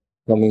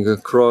coming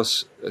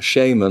across a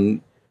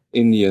shaman,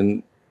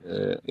 Indian,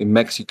 in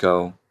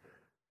Mexico.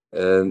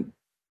 Um,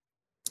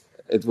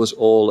 it was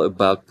all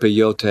about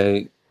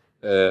peyote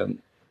um,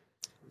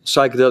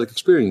 psychedelic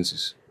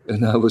experiences.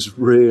 And I was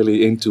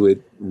really into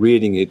it,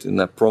 reading it,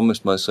 and I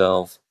promised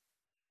myself,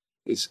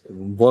 it's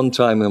one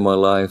time in my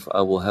life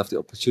I will have the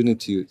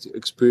opportunity to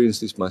experience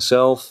this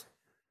myself.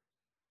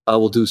 I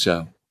will do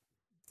so.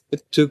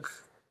 It took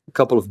a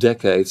couple of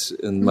decades,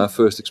 and my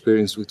first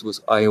experience with was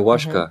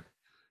ayahuasca.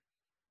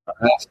 I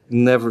have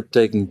never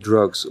taken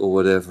drugs or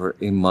whatever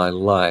in my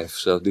life,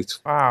 so this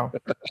Wow.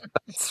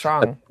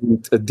 Strong.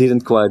 I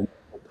didn't quite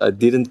I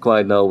didn't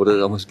quite know what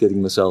I was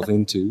getting myself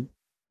into.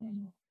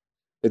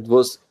 It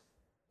was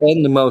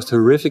and the most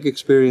horrific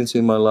experience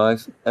in my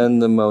life,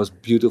 and the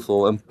most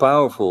beautiful and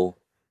powerful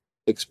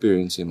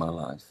experience in my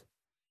life.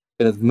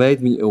 And it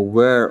made me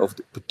aware of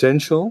the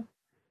potential,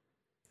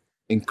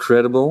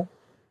 incredible,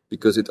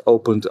 because it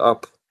opened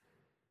up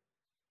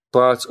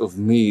parts of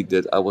me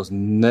that I was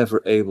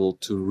never able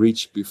to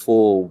reach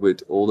before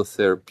with all the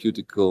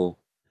therapeutical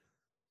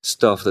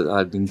stuff that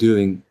I'd been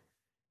doing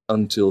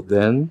until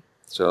then.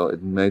 So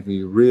it made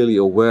me really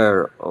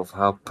aware of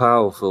how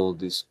powerful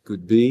this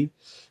could be,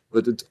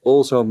 but it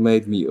also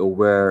made me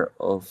aware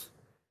of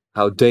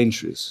how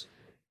dangerous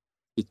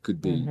it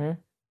could be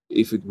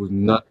if it would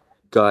not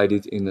guide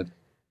it in a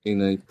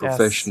Yes.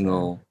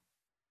 professional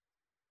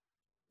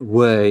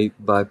way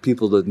by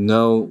people that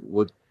know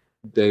what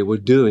they were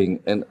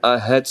doing. And I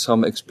had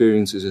some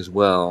experiences as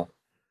well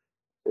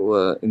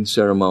in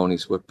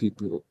ceremonies where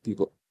people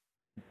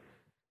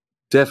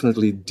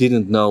definitely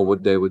didn't know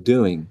what they were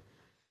doing.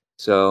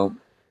 So,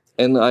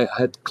 and I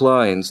had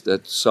clients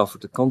that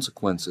suffered the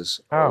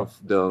consequences Oh, of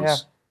yeah.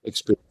 those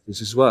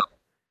experiences as well.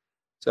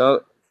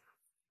 So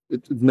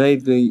it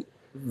made me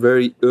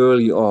very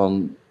early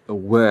on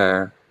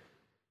aware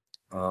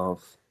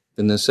of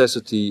the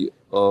necessity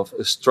of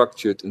a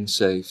structured and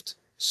safe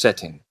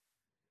setting.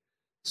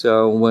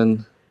 So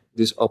when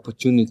this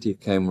opportunity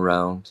came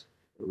around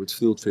with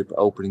Field Trip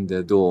opening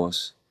their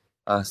doors,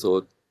 I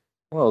thought,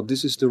 well,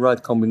 this is the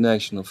right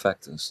combination of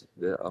factors.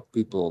 There are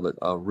people that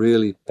are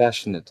really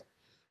passionate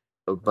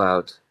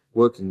about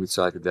working with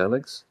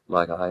psychedelics,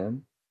 like I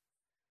am,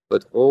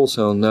 but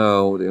also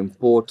know the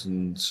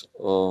importance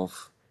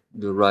of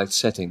the right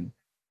setting,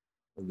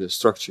 the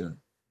structure,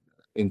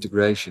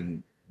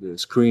 integration, the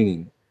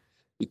screening,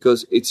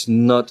 because it's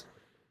not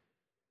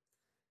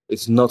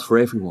for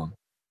everyone.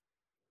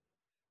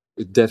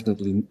 It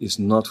definitely is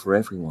not for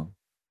everyone.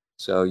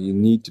 So you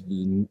need to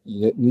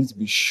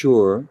be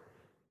sure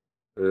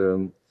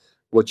um,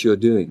 what you're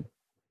doing.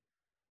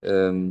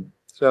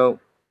 So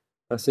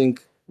I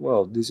think,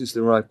 well, this is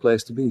the right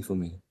place to be for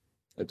me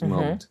at the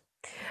moment.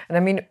 And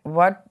I mean,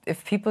 what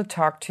if people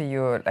talk to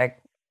you like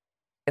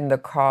in the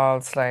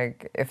calls,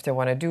 like if they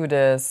want to do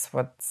this,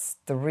 what's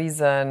the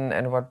reason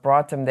and what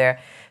brought them there?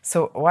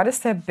 So, what is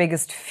their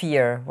biggest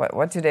fear?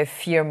 What do they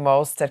fear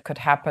most that could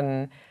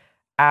happen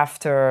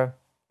after,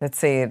 let's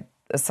say,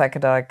 a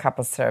psychedelic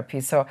couples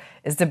therapy? So,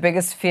 is the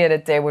biggest fear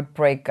that they would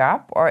break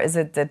up, or is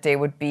it that they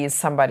would be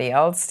somebody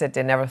else that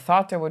they never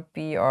thought they would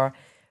be, or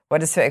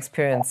what is your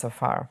experience so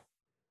far?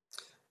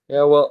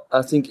 Yeah, well,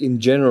 I think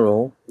in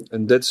general,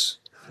 and that's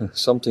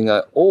something I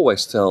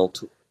always tell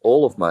to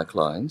all of my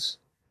clients,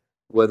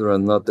 whether or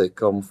not they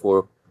come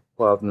for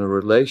partner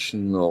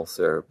relational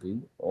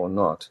therapy or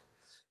not.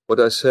 What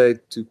I say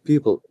to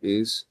people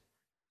is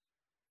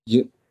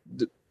the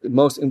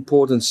most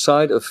important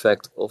side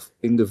effect of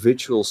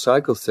individual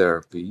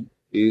psychotherapy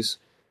is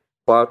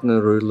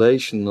partner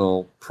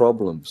relational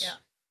problems.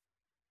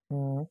 Yeah.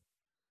 Mm.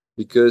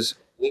 Because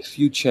if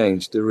you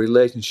change the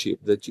relationship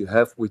that you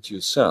have with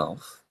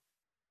yourself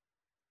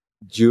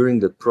during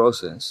the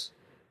process,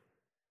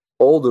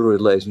 all the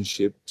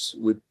relationships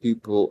with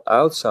people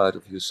outside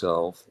of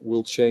yourself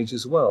will change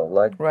as well,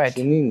 like Right.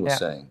 Janine was Yeah.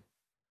 saying.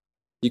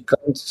 You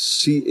can't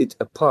see it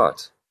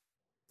apart.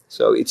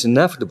 So it's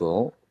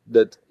inevitable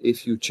that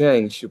if you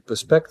change your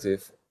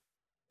perspective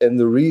and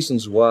the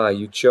reasons why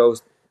you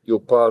chose your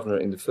partner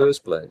in the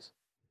first place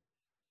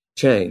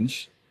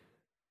change,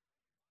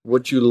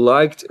 what you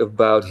liked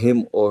about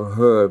him or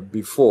her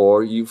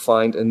before, you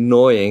find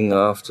annoying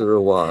after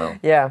a while.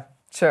 Yeah,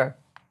 sure.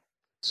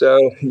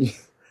 So,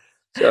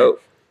 so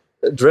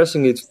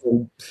addressing it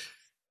from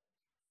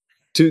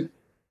two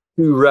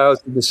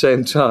routes at the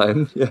same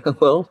time, yeah,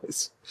 well,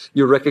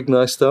 you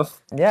recognize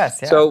stuff. Yes,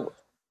 yeah. So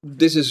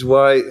this is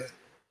why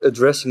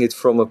addressing it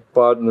from a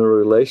partner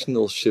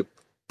relationship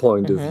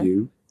point of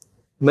view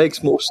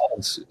makes more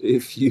sense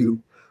if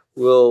you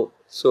will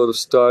sort of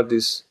start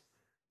this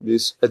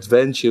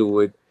adventure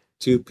with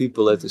two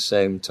people at the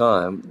same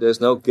time.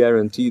 There's no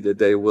guarantee that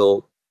they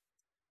will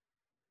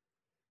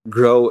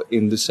grow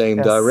in the same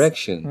Yes.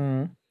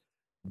 direction,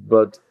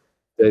 but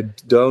they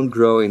don't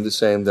grow in the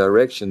same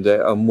direction. They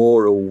are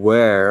more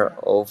aware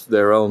of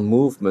their own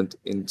movement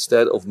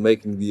instead of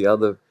making the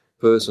other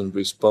person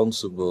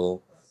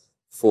responsible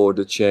for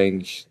the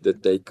change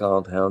that they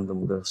can't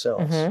handle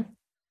themselves. Mm-hmm.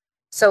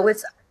 So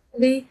it's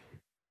actually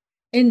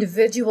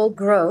individual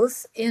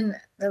growth in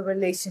the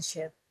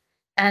relationship.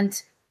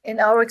 And in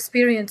our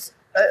experience,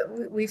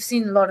 we've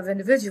seen a lot of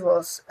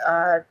individuals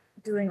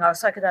doing our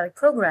psychedelic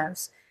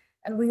programs,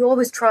 and we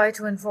always try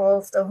to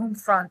involve the home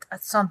front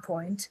at some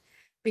point,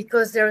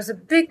 because there is a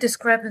big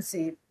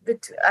discrepancy,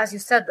 as you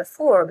said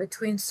before,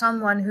 between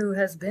someone who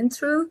has been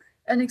through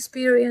an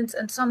experience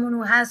and someone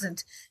who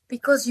hasn't,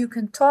 because you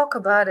can talk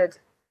about it,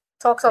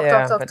 talk,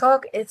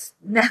 it's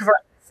never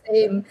the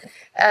same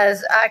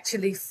as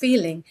actually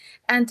feeling.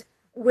 And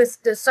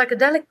with the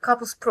psychedelic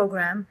couples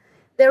program,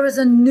 there is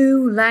a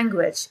new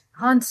language.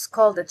 Hans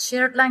called it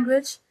shared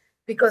language,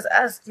 because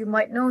as you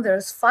might know,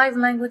 there's 5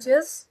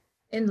 languages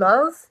in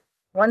love.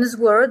 One is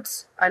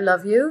words, I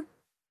love you.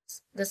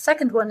 The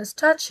second one is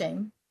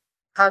touching,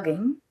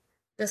 hugging.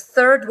 The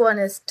third one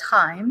is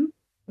time,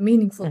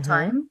 meaningful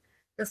time.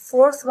 The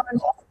fourth one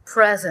is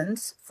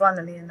presence,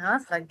 funnily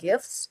enough, like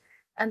gifts.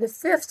 And the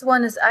fifth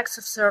one is acts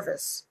of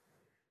service.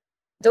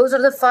 Those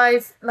are the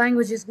 5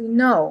 languages we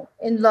know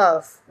in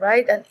love,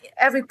 right? And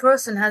every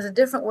person has a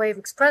different way of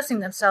expressing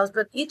themselves,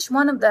 but each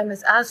one of them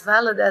is as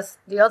valid as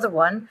the other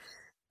one.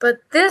 But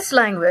this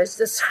language,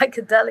 the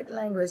psychedelic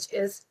language,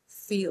 is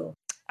feel.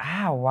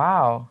 Ah,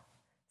 wow.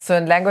 So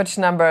in language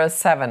number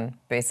 7,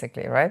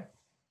 basically, right?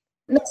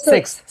 No,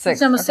 6.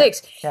 Number Okay.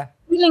 6. Yeah.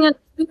 Feeling and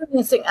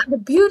experiencing. And the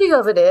beauty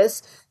of it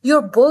is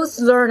you're both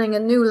learning a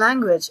new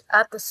language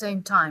at the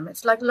same time.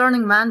 It's like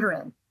learning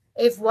Mandarin.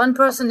 If one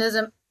person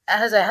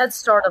has a head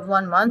start of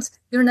 1 month,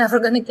 you're never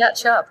going to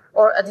catch up,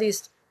 or at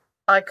least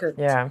I could.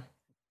 Yeah.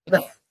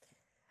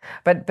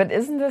 But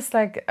isn't this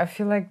like, I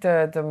feel like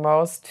the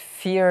most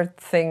feared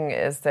thing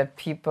is that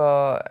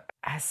people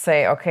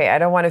say, okay, I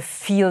don't want to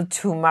feel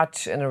too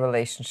much in a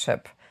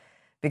relationship,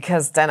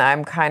 because then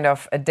I'm kind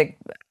of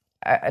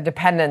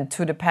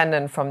too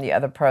dependent from the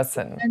other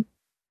person.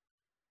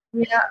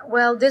 Yeah,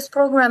 well, this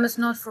program is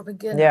not for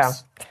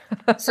beginners.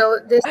 Yeah. So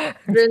this is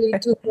really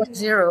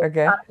 2.0.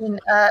 Okay. I mean,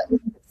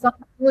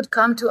 someone would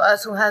come to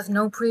us who has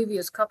no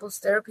previous couples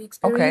therapy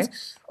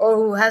experience, or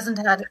who hasn't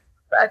had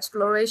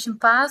exploration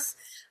path.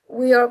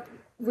 We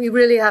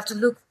really have to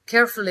look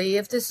carefully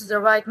if this is the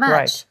right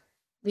match,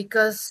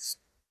 because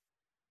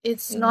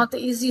it's not the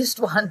easiest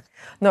one.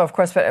 No, of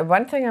course. But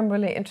one thing I'm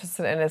really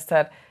interested in is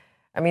that,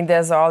 I mean,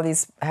 there's all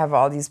these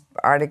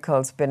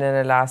articles been in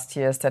the last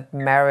years that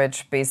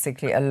marriage,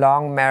 basically a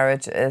long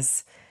marriage,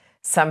 is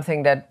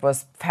something that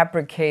was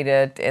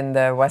fabricated in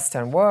the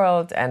Western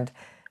world, and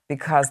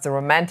because the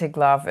romantic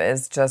love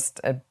is just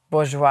a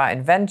bourgeois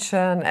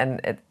invention, and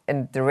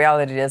the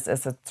reality is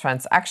a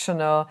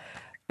transactional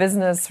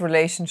business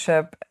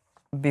relationship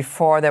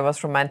before there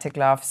was romantic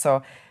love.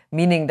 So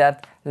meaning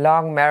that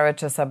long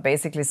marriages are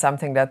basically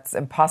something that's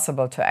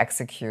impossible to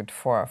execute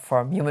for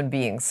human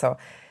beings. So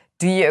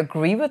do you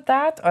agree with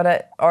that?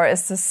 Or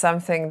is this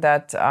something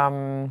that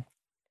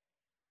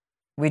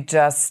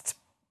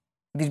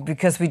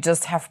because we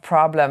just have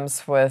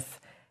problems with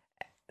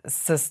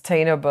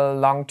sustainable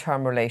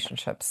long-term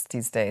relationships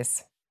these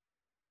days?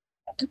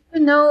 Do you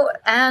know,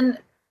 Anne,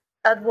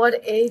 at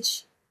what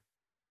age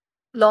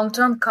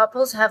long-term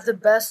couples have the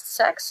best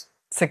sex?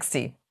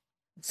 60.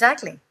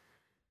 Exactly.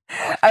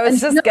 I was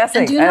just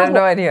guessing. I have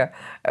no idea.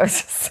 I was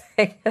just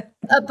saying.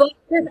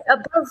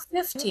 Above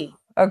 50.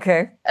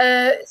 Okay.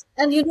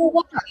 And you know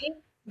why?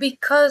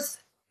 Because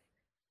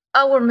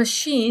our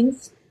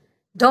machines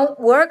don't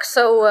work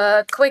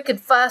so quick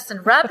and fast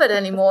and rapid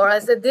anymore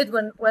as they did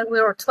when we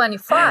were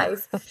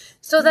 25.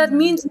 So that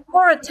means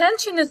more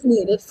attention is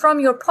needed from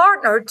your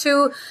partner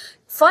to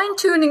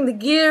fine-tuning the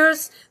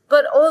gears,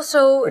 but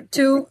also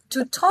to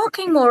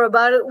talking more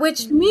about it,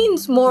 which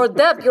means more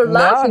depth. You're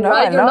laughing,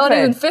 right? You're not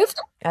even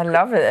 50. I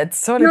love it.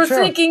 It's totally You're true.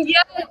 thinking,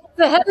 yeah, it's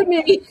ahead of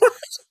me.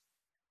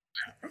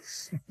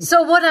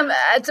 So what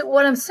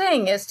I'm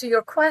saying is, to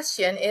your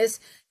question is,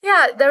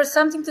 yeah, there's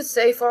something to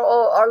say for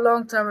all our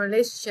long-term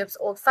relationships,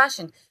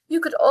 old-fashioned. You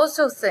could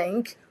also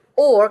think,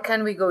 or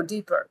can we go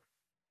deeper?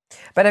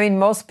 But I mean,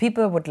 most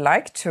people would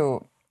like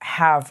to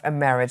have a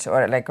marriage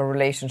or like a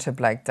relationship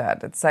like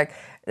that. It's like,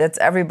 that's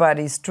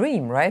everybody's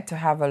dream, right? To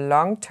have a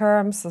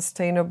long-term,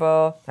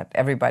 sustainable, not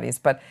everybody's,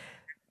 but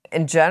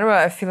in general,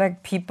 I feel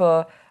like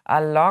people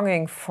are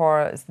longing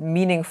for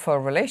meaningful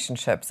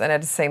relationships. And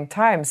at the same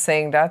time,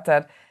 saying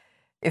that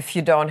if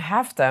you don't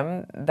have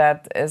them,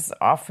 that is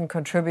often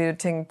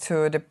contributing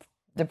to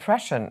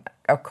depression,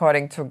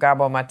 according to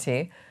Gabor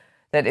Mate,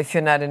 that if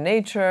you're not in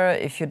nature,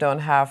 if you don't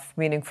have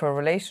meaningful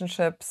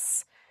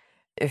relationships,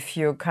 if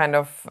you kind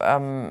of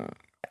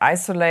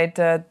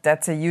isolated,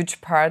 that's a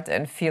huge part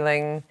in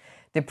feeling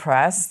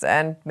depressed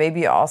and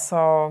maybe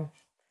also,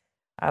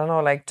 I don't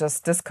know, like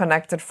just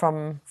disconnected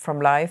from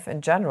life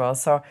in general.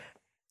 So,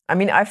 I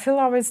mean, I feel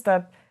always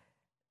that,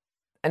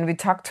 and we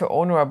talked to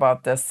Onur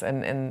about this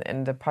in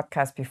the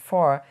podcast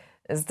before,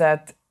 is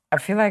that I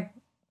feel like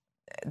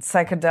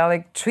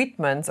psychedelic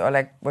treatments, or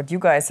like what you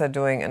guys are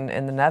doing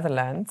in the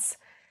Netherlands,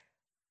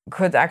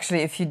 could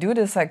actually, if you do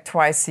this like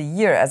twice a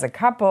year as a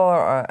couple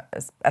or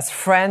as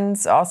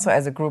friends, also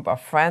as a group of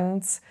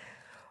friends,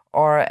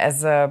 or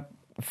as a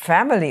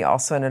family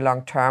also in the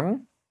long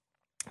term,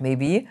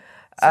 maybe,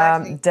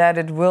 Exactly. that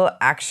it will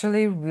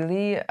actually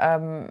really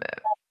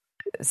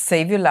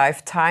save your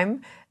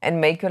lifetime and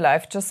make your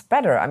life just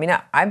better. I mean,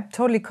 I'm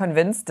totally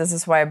convinced, this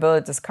is why I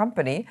built this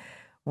company.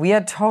 We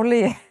are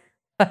totally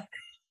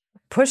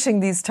pushing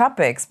these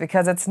topics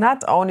because it's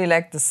not only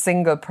like the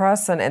single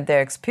person and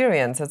their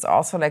experience, it's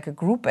also like a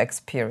group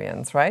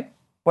experience, right?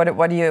 What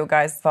are you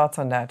guys' thoughts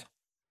on that?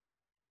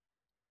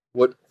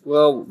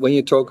 Well, when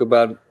you talk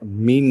about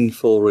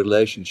meaningful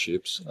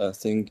relationships, I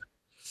think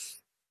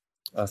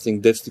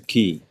that's the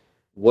key.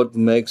 What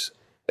makes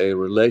a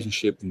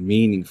relationship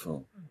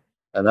meaningful?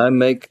 And I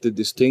make the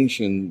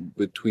distinction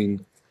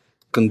between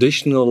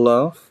conditional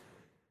love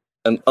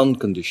and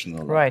unconditional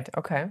love. Right,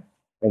 okay.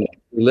 And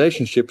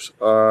relationships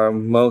are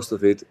most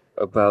of it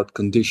about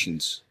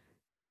conditions.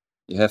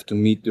 You have to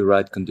meet the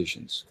right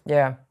conditions.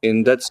 Yeah.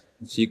 In that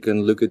sense, you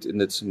can look at it,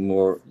 and that's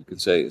more, you could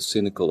say, a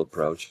cynical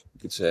approach. You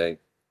could say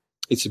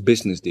it's a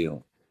business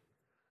deal.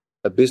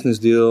 A business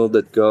deal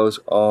that goes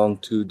on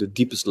to the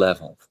deepest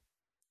level.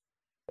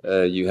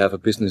 You have a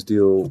business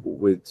deal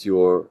with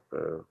your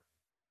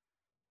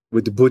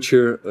with the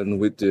butcher and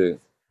with the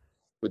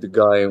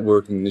guy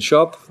working in the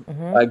shop.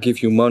 I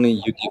give you money,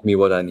 you give me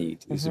what I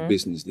need. It's a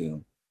business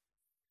deal.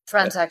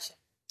 Transaction.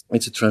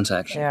 It's a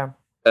transaction. Yeah.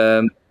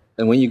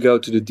 And when you go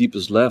to the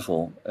deepest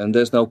level, and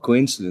there's no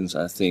coincidence,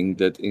 I think,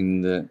 that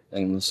in the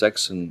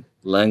Anglo-Saxon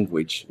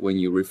language, when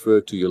you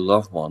refer to your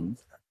loved one,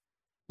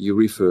 you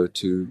refer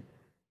to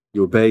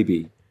your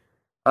baby.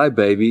 Hi,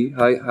 baby.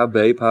 Hi,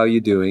 babe. How are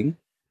you doing?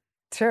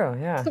 True,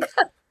 yeah.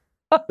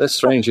 That's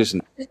strange,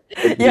 isn't it?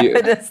 Yeah, You,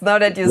 it is. Now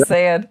that you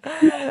say it,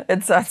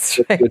 it sounds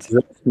you strange.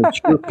 address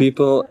mature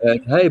people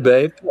and, hey,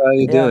 babe, how are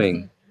you Yeah.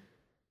 doing?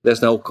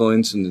 There's no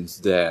coincidence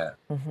there.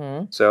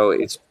 So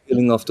it's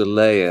peeling off the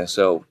layer.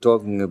 So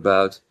talking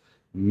about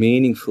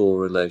meaningful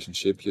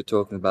relationship, you're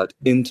talking about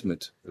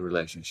intimate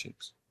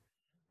relationships.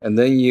 And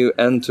then you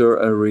enter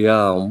a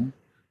realm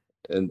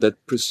and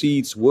that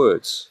precedes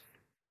words.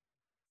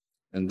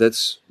 And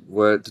that's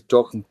where the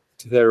talking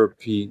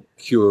therapy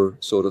cure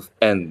sort of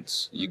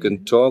ends. You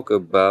can talk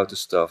about the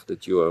stuff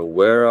that you are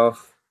aware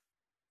of,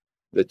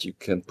 that you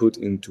can put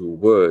into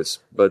words.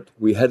 But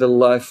we had a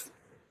life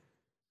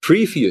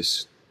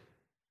previous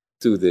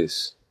to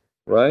this,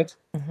 right?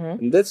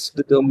 And that's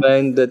the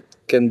domain that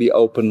can be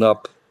opened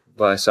up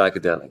by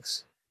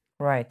psychedelics.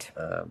 Right.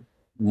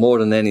 More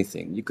than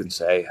anything, you can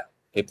say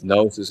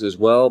hypnosis as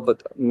well,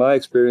 but my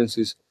experience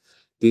is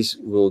this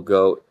will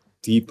go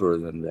deeper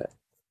than that.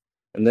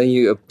 And then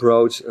you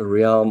approach a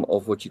realm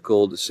of what you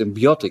call the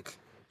symbiotic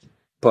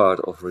part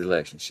of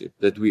relationship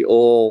that we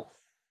all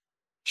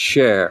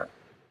share.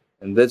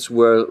 And that's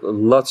where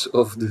lots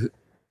of the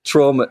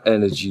trauma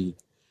energy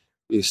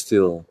is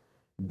still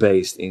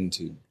based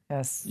into.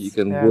 Yes. You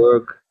can Yeah.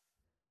 work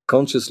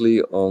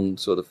consciously on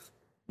sort of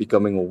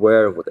becoming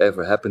aware of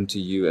whatever happened to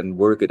you and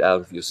work it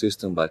out of your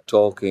system by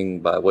talking,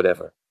 by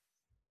whatever.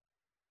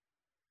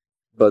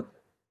 But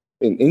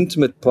in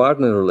intimate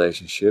partner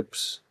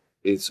relationships,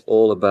 it's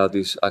all about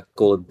this, I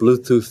call it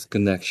Bluetooth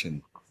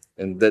connection.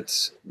 And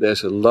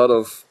there's a lot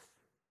of,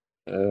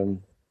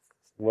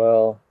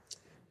 well,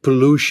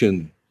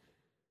 pollution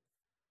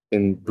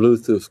in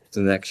Bluetooth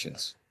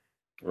connections,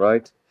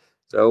 right?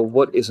 So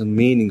what is a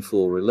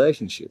meaningful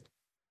relationship?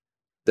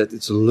 That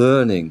it's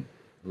learning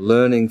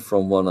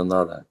from one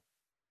another.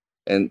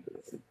 And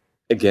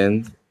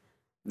again,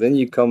 then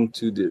you come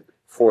to the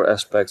four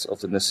aspects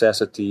of the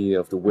necessity,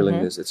 of the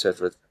willingness,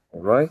 etc.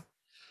 Right?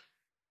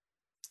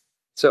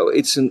 So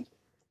it's an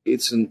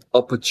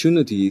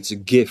opportunity, it's a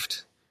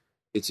gift.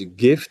 It's a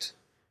gift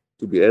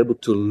to be able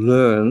to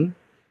learn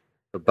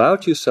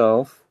about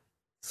yourself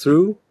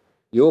through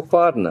your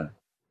partner.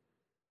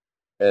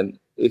 And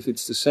if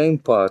it's the same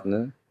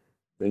partner,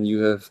 then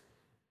you have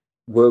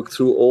worked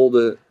through all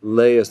the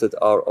layers that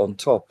are on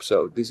top.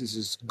 So this is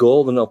this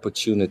golden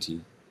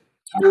opportunity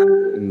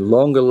in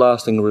longer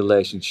lasting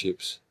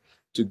relationships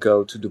to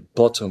go to the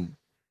bottom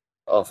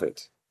of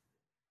it.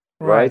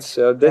 Right?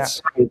 So that's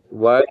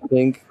why I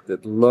think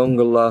that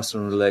longer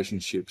lasting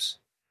relationships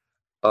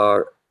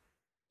are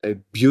a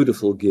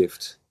beautiful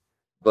gift.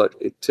 But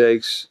it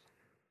takes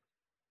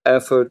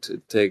effort,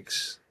 it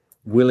takes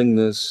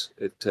willingness,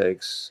 it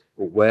takes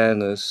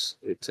awareness,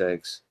 it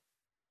takes,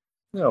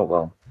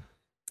 well,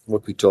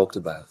 what we talked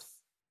about.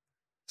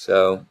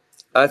 So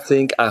I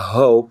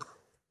hope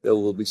there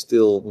will be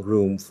still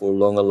room for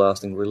longer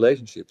lasting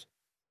relationships.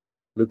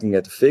 Looking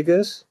at the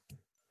figures,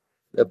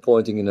 they're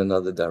pointing in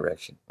another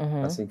direction.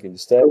 I think in the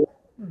States,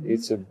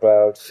 it's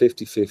about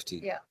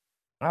 50-50. Yeah.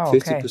 Oh,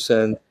 okay.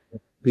 50%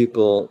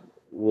 people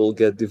will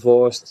get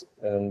divorced,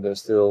 and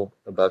there's still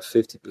about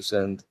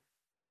 50%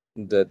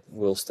 that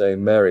will stay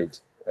married.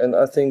 And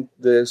I think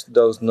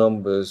those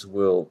numbers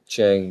will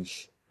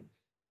change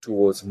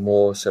towards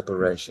more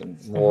separation,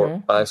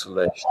 more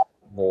isolation,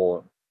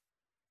 more.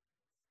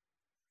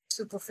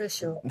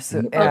 superficial.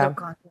 So,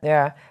 Content.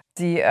 yeah.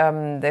 The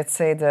let's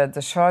say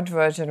the short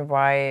version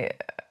why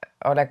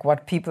or like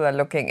what people are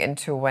looking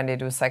into when they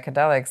do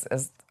psychedelics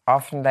is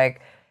often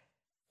like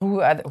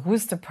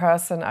who's the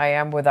person I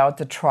am without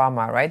the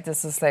trauma, right?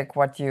 This is like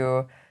what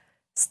you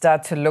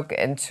start to look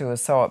into.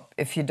 So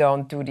if you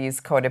don't do these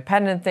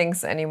codependent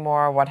things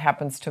anymore, what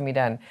happens to me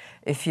then?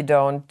 If you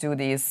don't do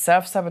these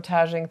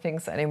self-sabotaging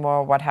things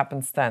anymore, what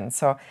happens then?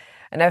 So,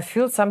 and I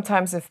feel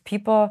sometimes if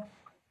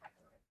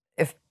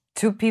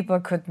two people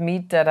could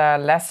meet that are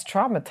less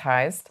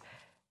traumatized,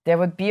 there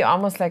would be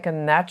almost like a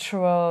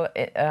natural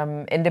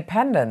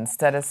independence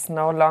that is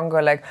no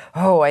longer like,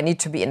 oh, I need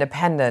to be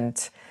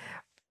independent.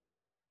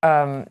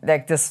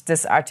 Like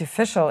this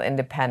artificial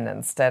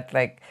independence that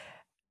like,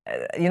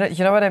 you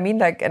know what I mean?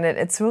 Like, and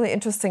it's really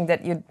interesting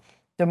that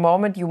the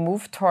moment you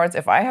move towards,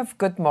 if I have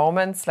good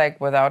moments like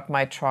without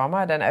my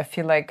trauma, then I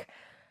feel like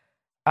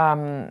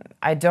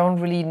I don't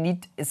really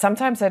need,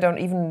 sometimes I don't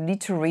even need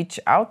to reach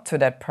out to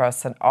that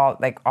person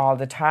all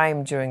the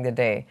time during the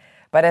day,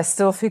 but I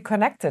still feel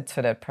connected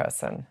to that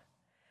person.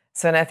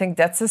 So, and I think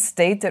that's a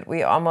state that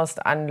we almost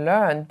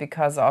unlearned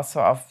because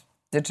also of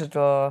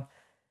digital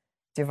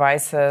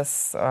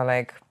devices or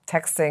like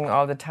texting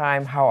all the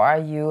time. How are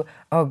you?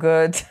 Oh,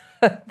 good.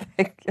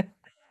 Like,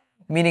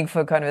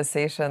 meaningful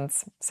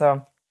conversations.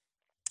 So,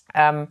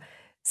 um,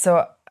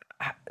 so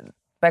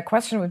my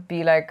question would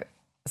be like,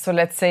 so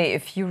let's say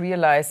if you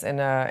realize in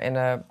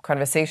a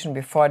conversation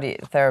before the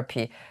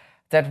therapy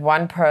that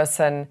one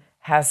person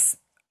has,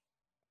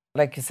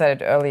 like you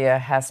said it earlier,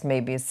 has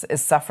maybe is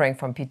suffering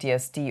from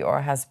PTSD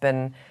or has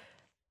been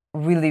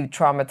really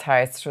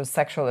traumatized through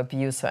sexual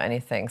abuse or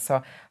anything.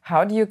 So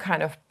how do you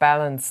kind of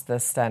balance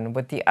this then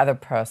with the other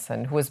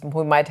person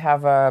who might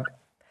have a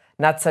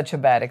not such a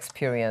bad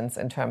experience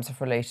in terms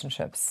of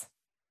relationships?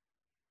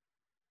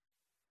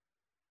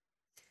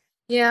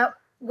 Yeah,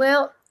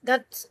 well,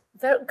 that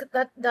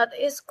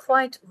is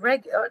quite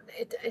regular.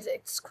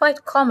 It's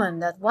quite common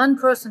that one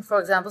person, for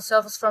example,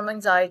 suffers from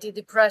anxiety,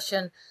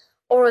 depression,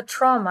 or a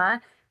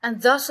trauma,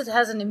 and thus it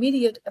has an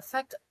immediate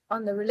effect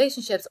on the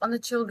relationships, on the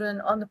children,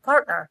 on the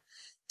partner.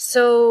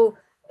 So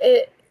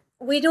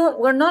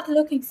we're not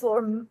looking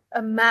for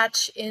a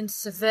match in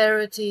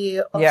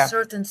severity of Yeah.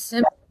 certain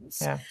symptoms.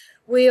 Yeah.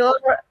 We are,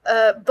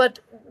 but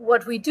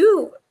what we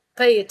do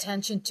pay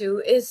attention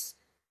to is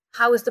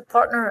how is the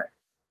partner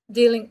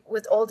dealing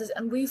with all this.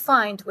 And we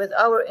find with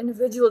our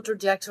individual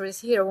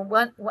trajectories here,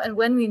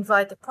 when we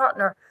invite the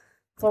partner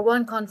for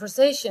one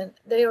conversation,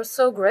 they are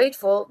so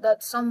grateful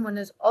that someone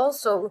is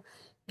also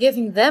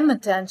giving them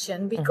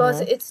attention, because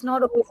it's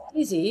not always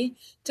easy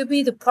to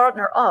be the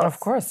partner of. Of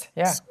course.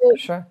 Yeah. So,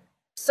 Sure.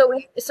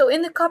 so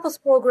in the couples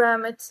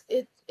program,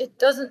 it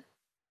doesn't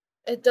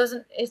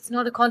it's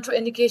not a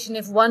contraindication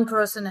if one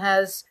person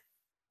has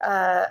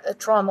a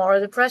trauma or a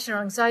depression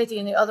or anxiety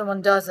and the other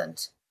one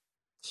doesn't.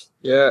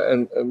 Yeah,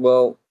 and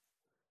well,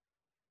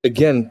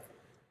 again,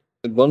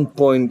 at one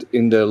point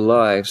in their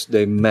lives,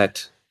 they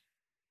met,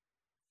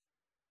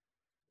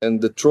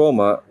 and the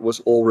trauma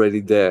was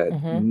already there.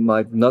 It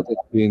might not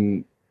have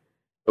been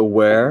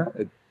aware,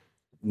 it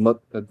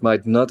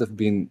might not have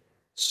been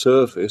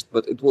surfaced,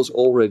 but it was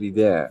already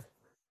there.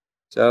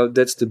 So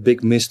that's the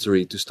big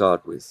mystery to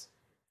start with.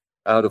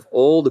 Out of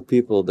all the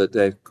people that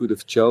they could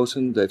have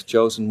chosen, they've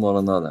chosen one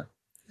another.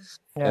 Yes.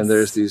 And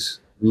there's this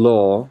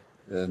law,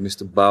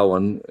 Mr.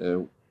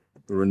 Bowen,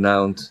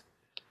 renowned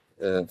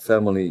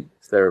family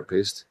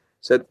therapist,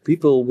 said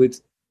people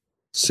with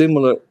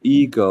similar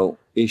ego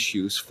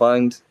issues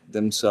find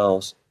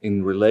themselves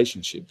in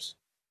relationships.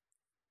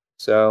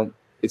 So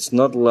it's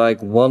not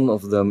like one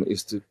of them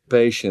is the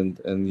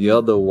patient and the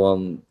other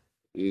one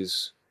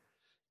is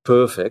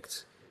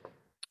perfect.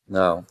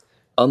 Now,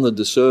 under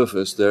the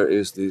surface, there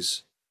is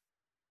this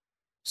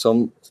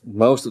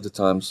most of the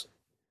times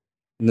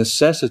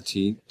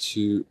necessity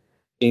to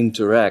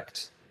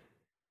interact.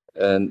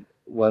 And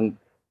when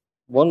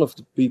one of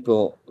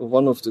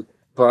the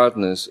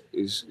partners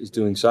is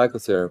doing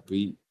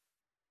psychotherapy,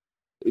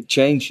 it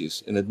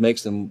changes and it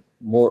makes them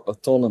more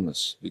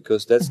autonomous,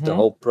 because that's the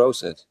whole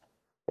process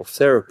of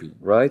therapy,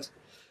 right?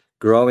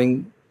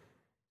 Growing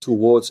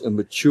towards a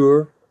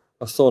mature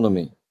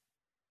autonomy.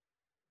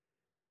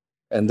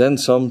 And then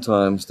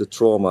sometimes the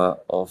trauma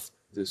of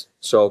this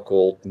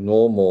so-called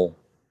normal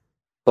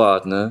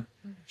partner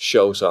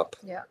shows up.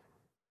 Yeah.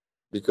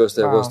 Because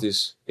there was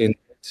this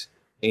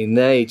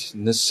innate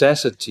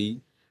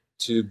necessity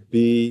to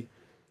be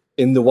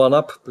in the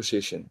one-up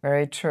position.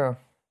 Very true.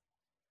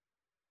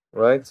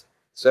 Right?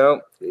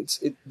 So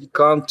you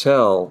can't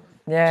tell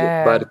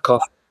by the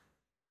cover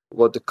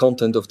what the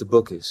content of the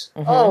book is.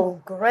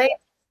 Oh, great.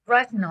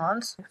 Right,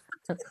 Nons.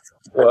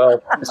 Well,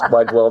 it's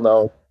quite well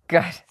known.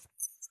 Good.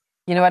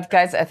 You know what,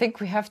 guys? I think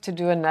we have to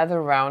do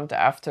another round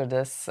after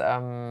this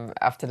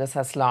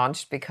has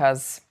launched,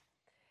 because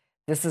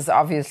this is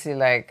obviously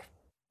like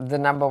the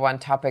number one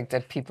topic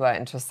that people are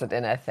interested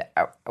in.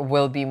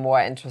 Will be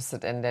more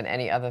interested in than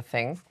any other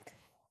thing.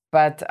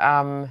 But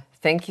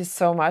thank you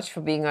so much for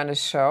being on the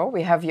show.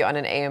 We have you on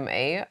an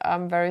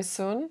AMA very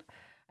soon,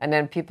 and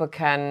then people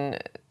can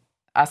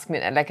ask me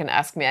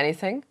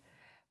anything.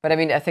 But I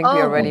mean, I think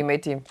we already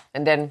made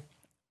and then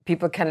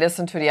people can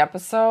listen to the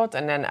episode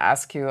and then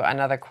ask you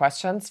another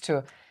questions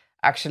to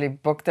actually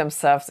book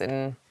themselves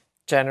in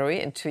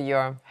January into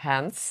your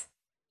hands.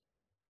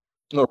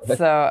 Okay.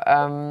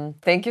 So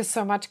thank you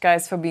so much,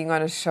 guys, for being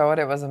on the show.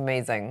 That was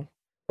amazing.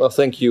 Well,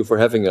 thank you for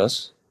having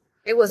us.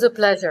 It was a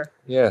pleasure.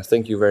 Yeah,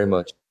 thank you very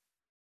much.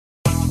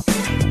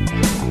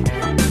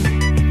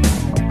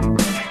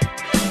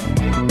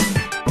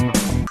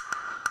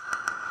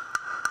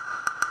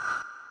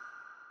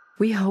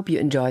 We hope you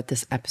enjoyed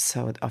this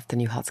episode of the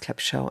New Health Club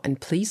Show, and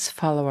please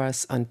follow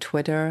us on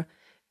Twitter,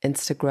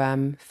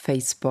 Instagram,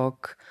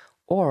 Facebook,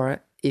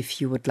 or if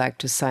you would like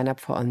to sign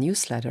up for our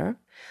newsletter,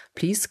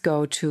 please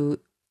go to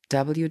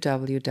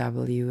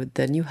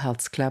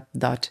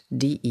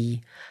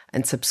www.thenewhealthclub.de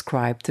and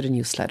subscribe to the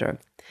newsletter.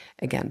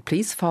 Again,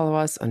 please follow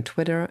us on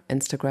Twitter,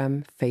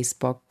 Instagram,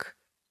 Facebook,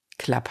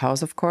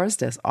 Clubhouse, of course.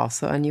 There's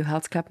also a New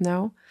Health Club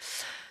now.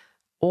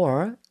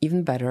 Or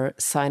even better,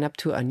 sign up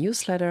to our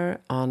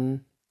newsletter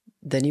on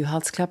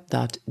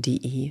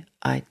thenewhealthclub.de.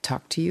 I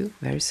talk to you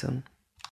very soon.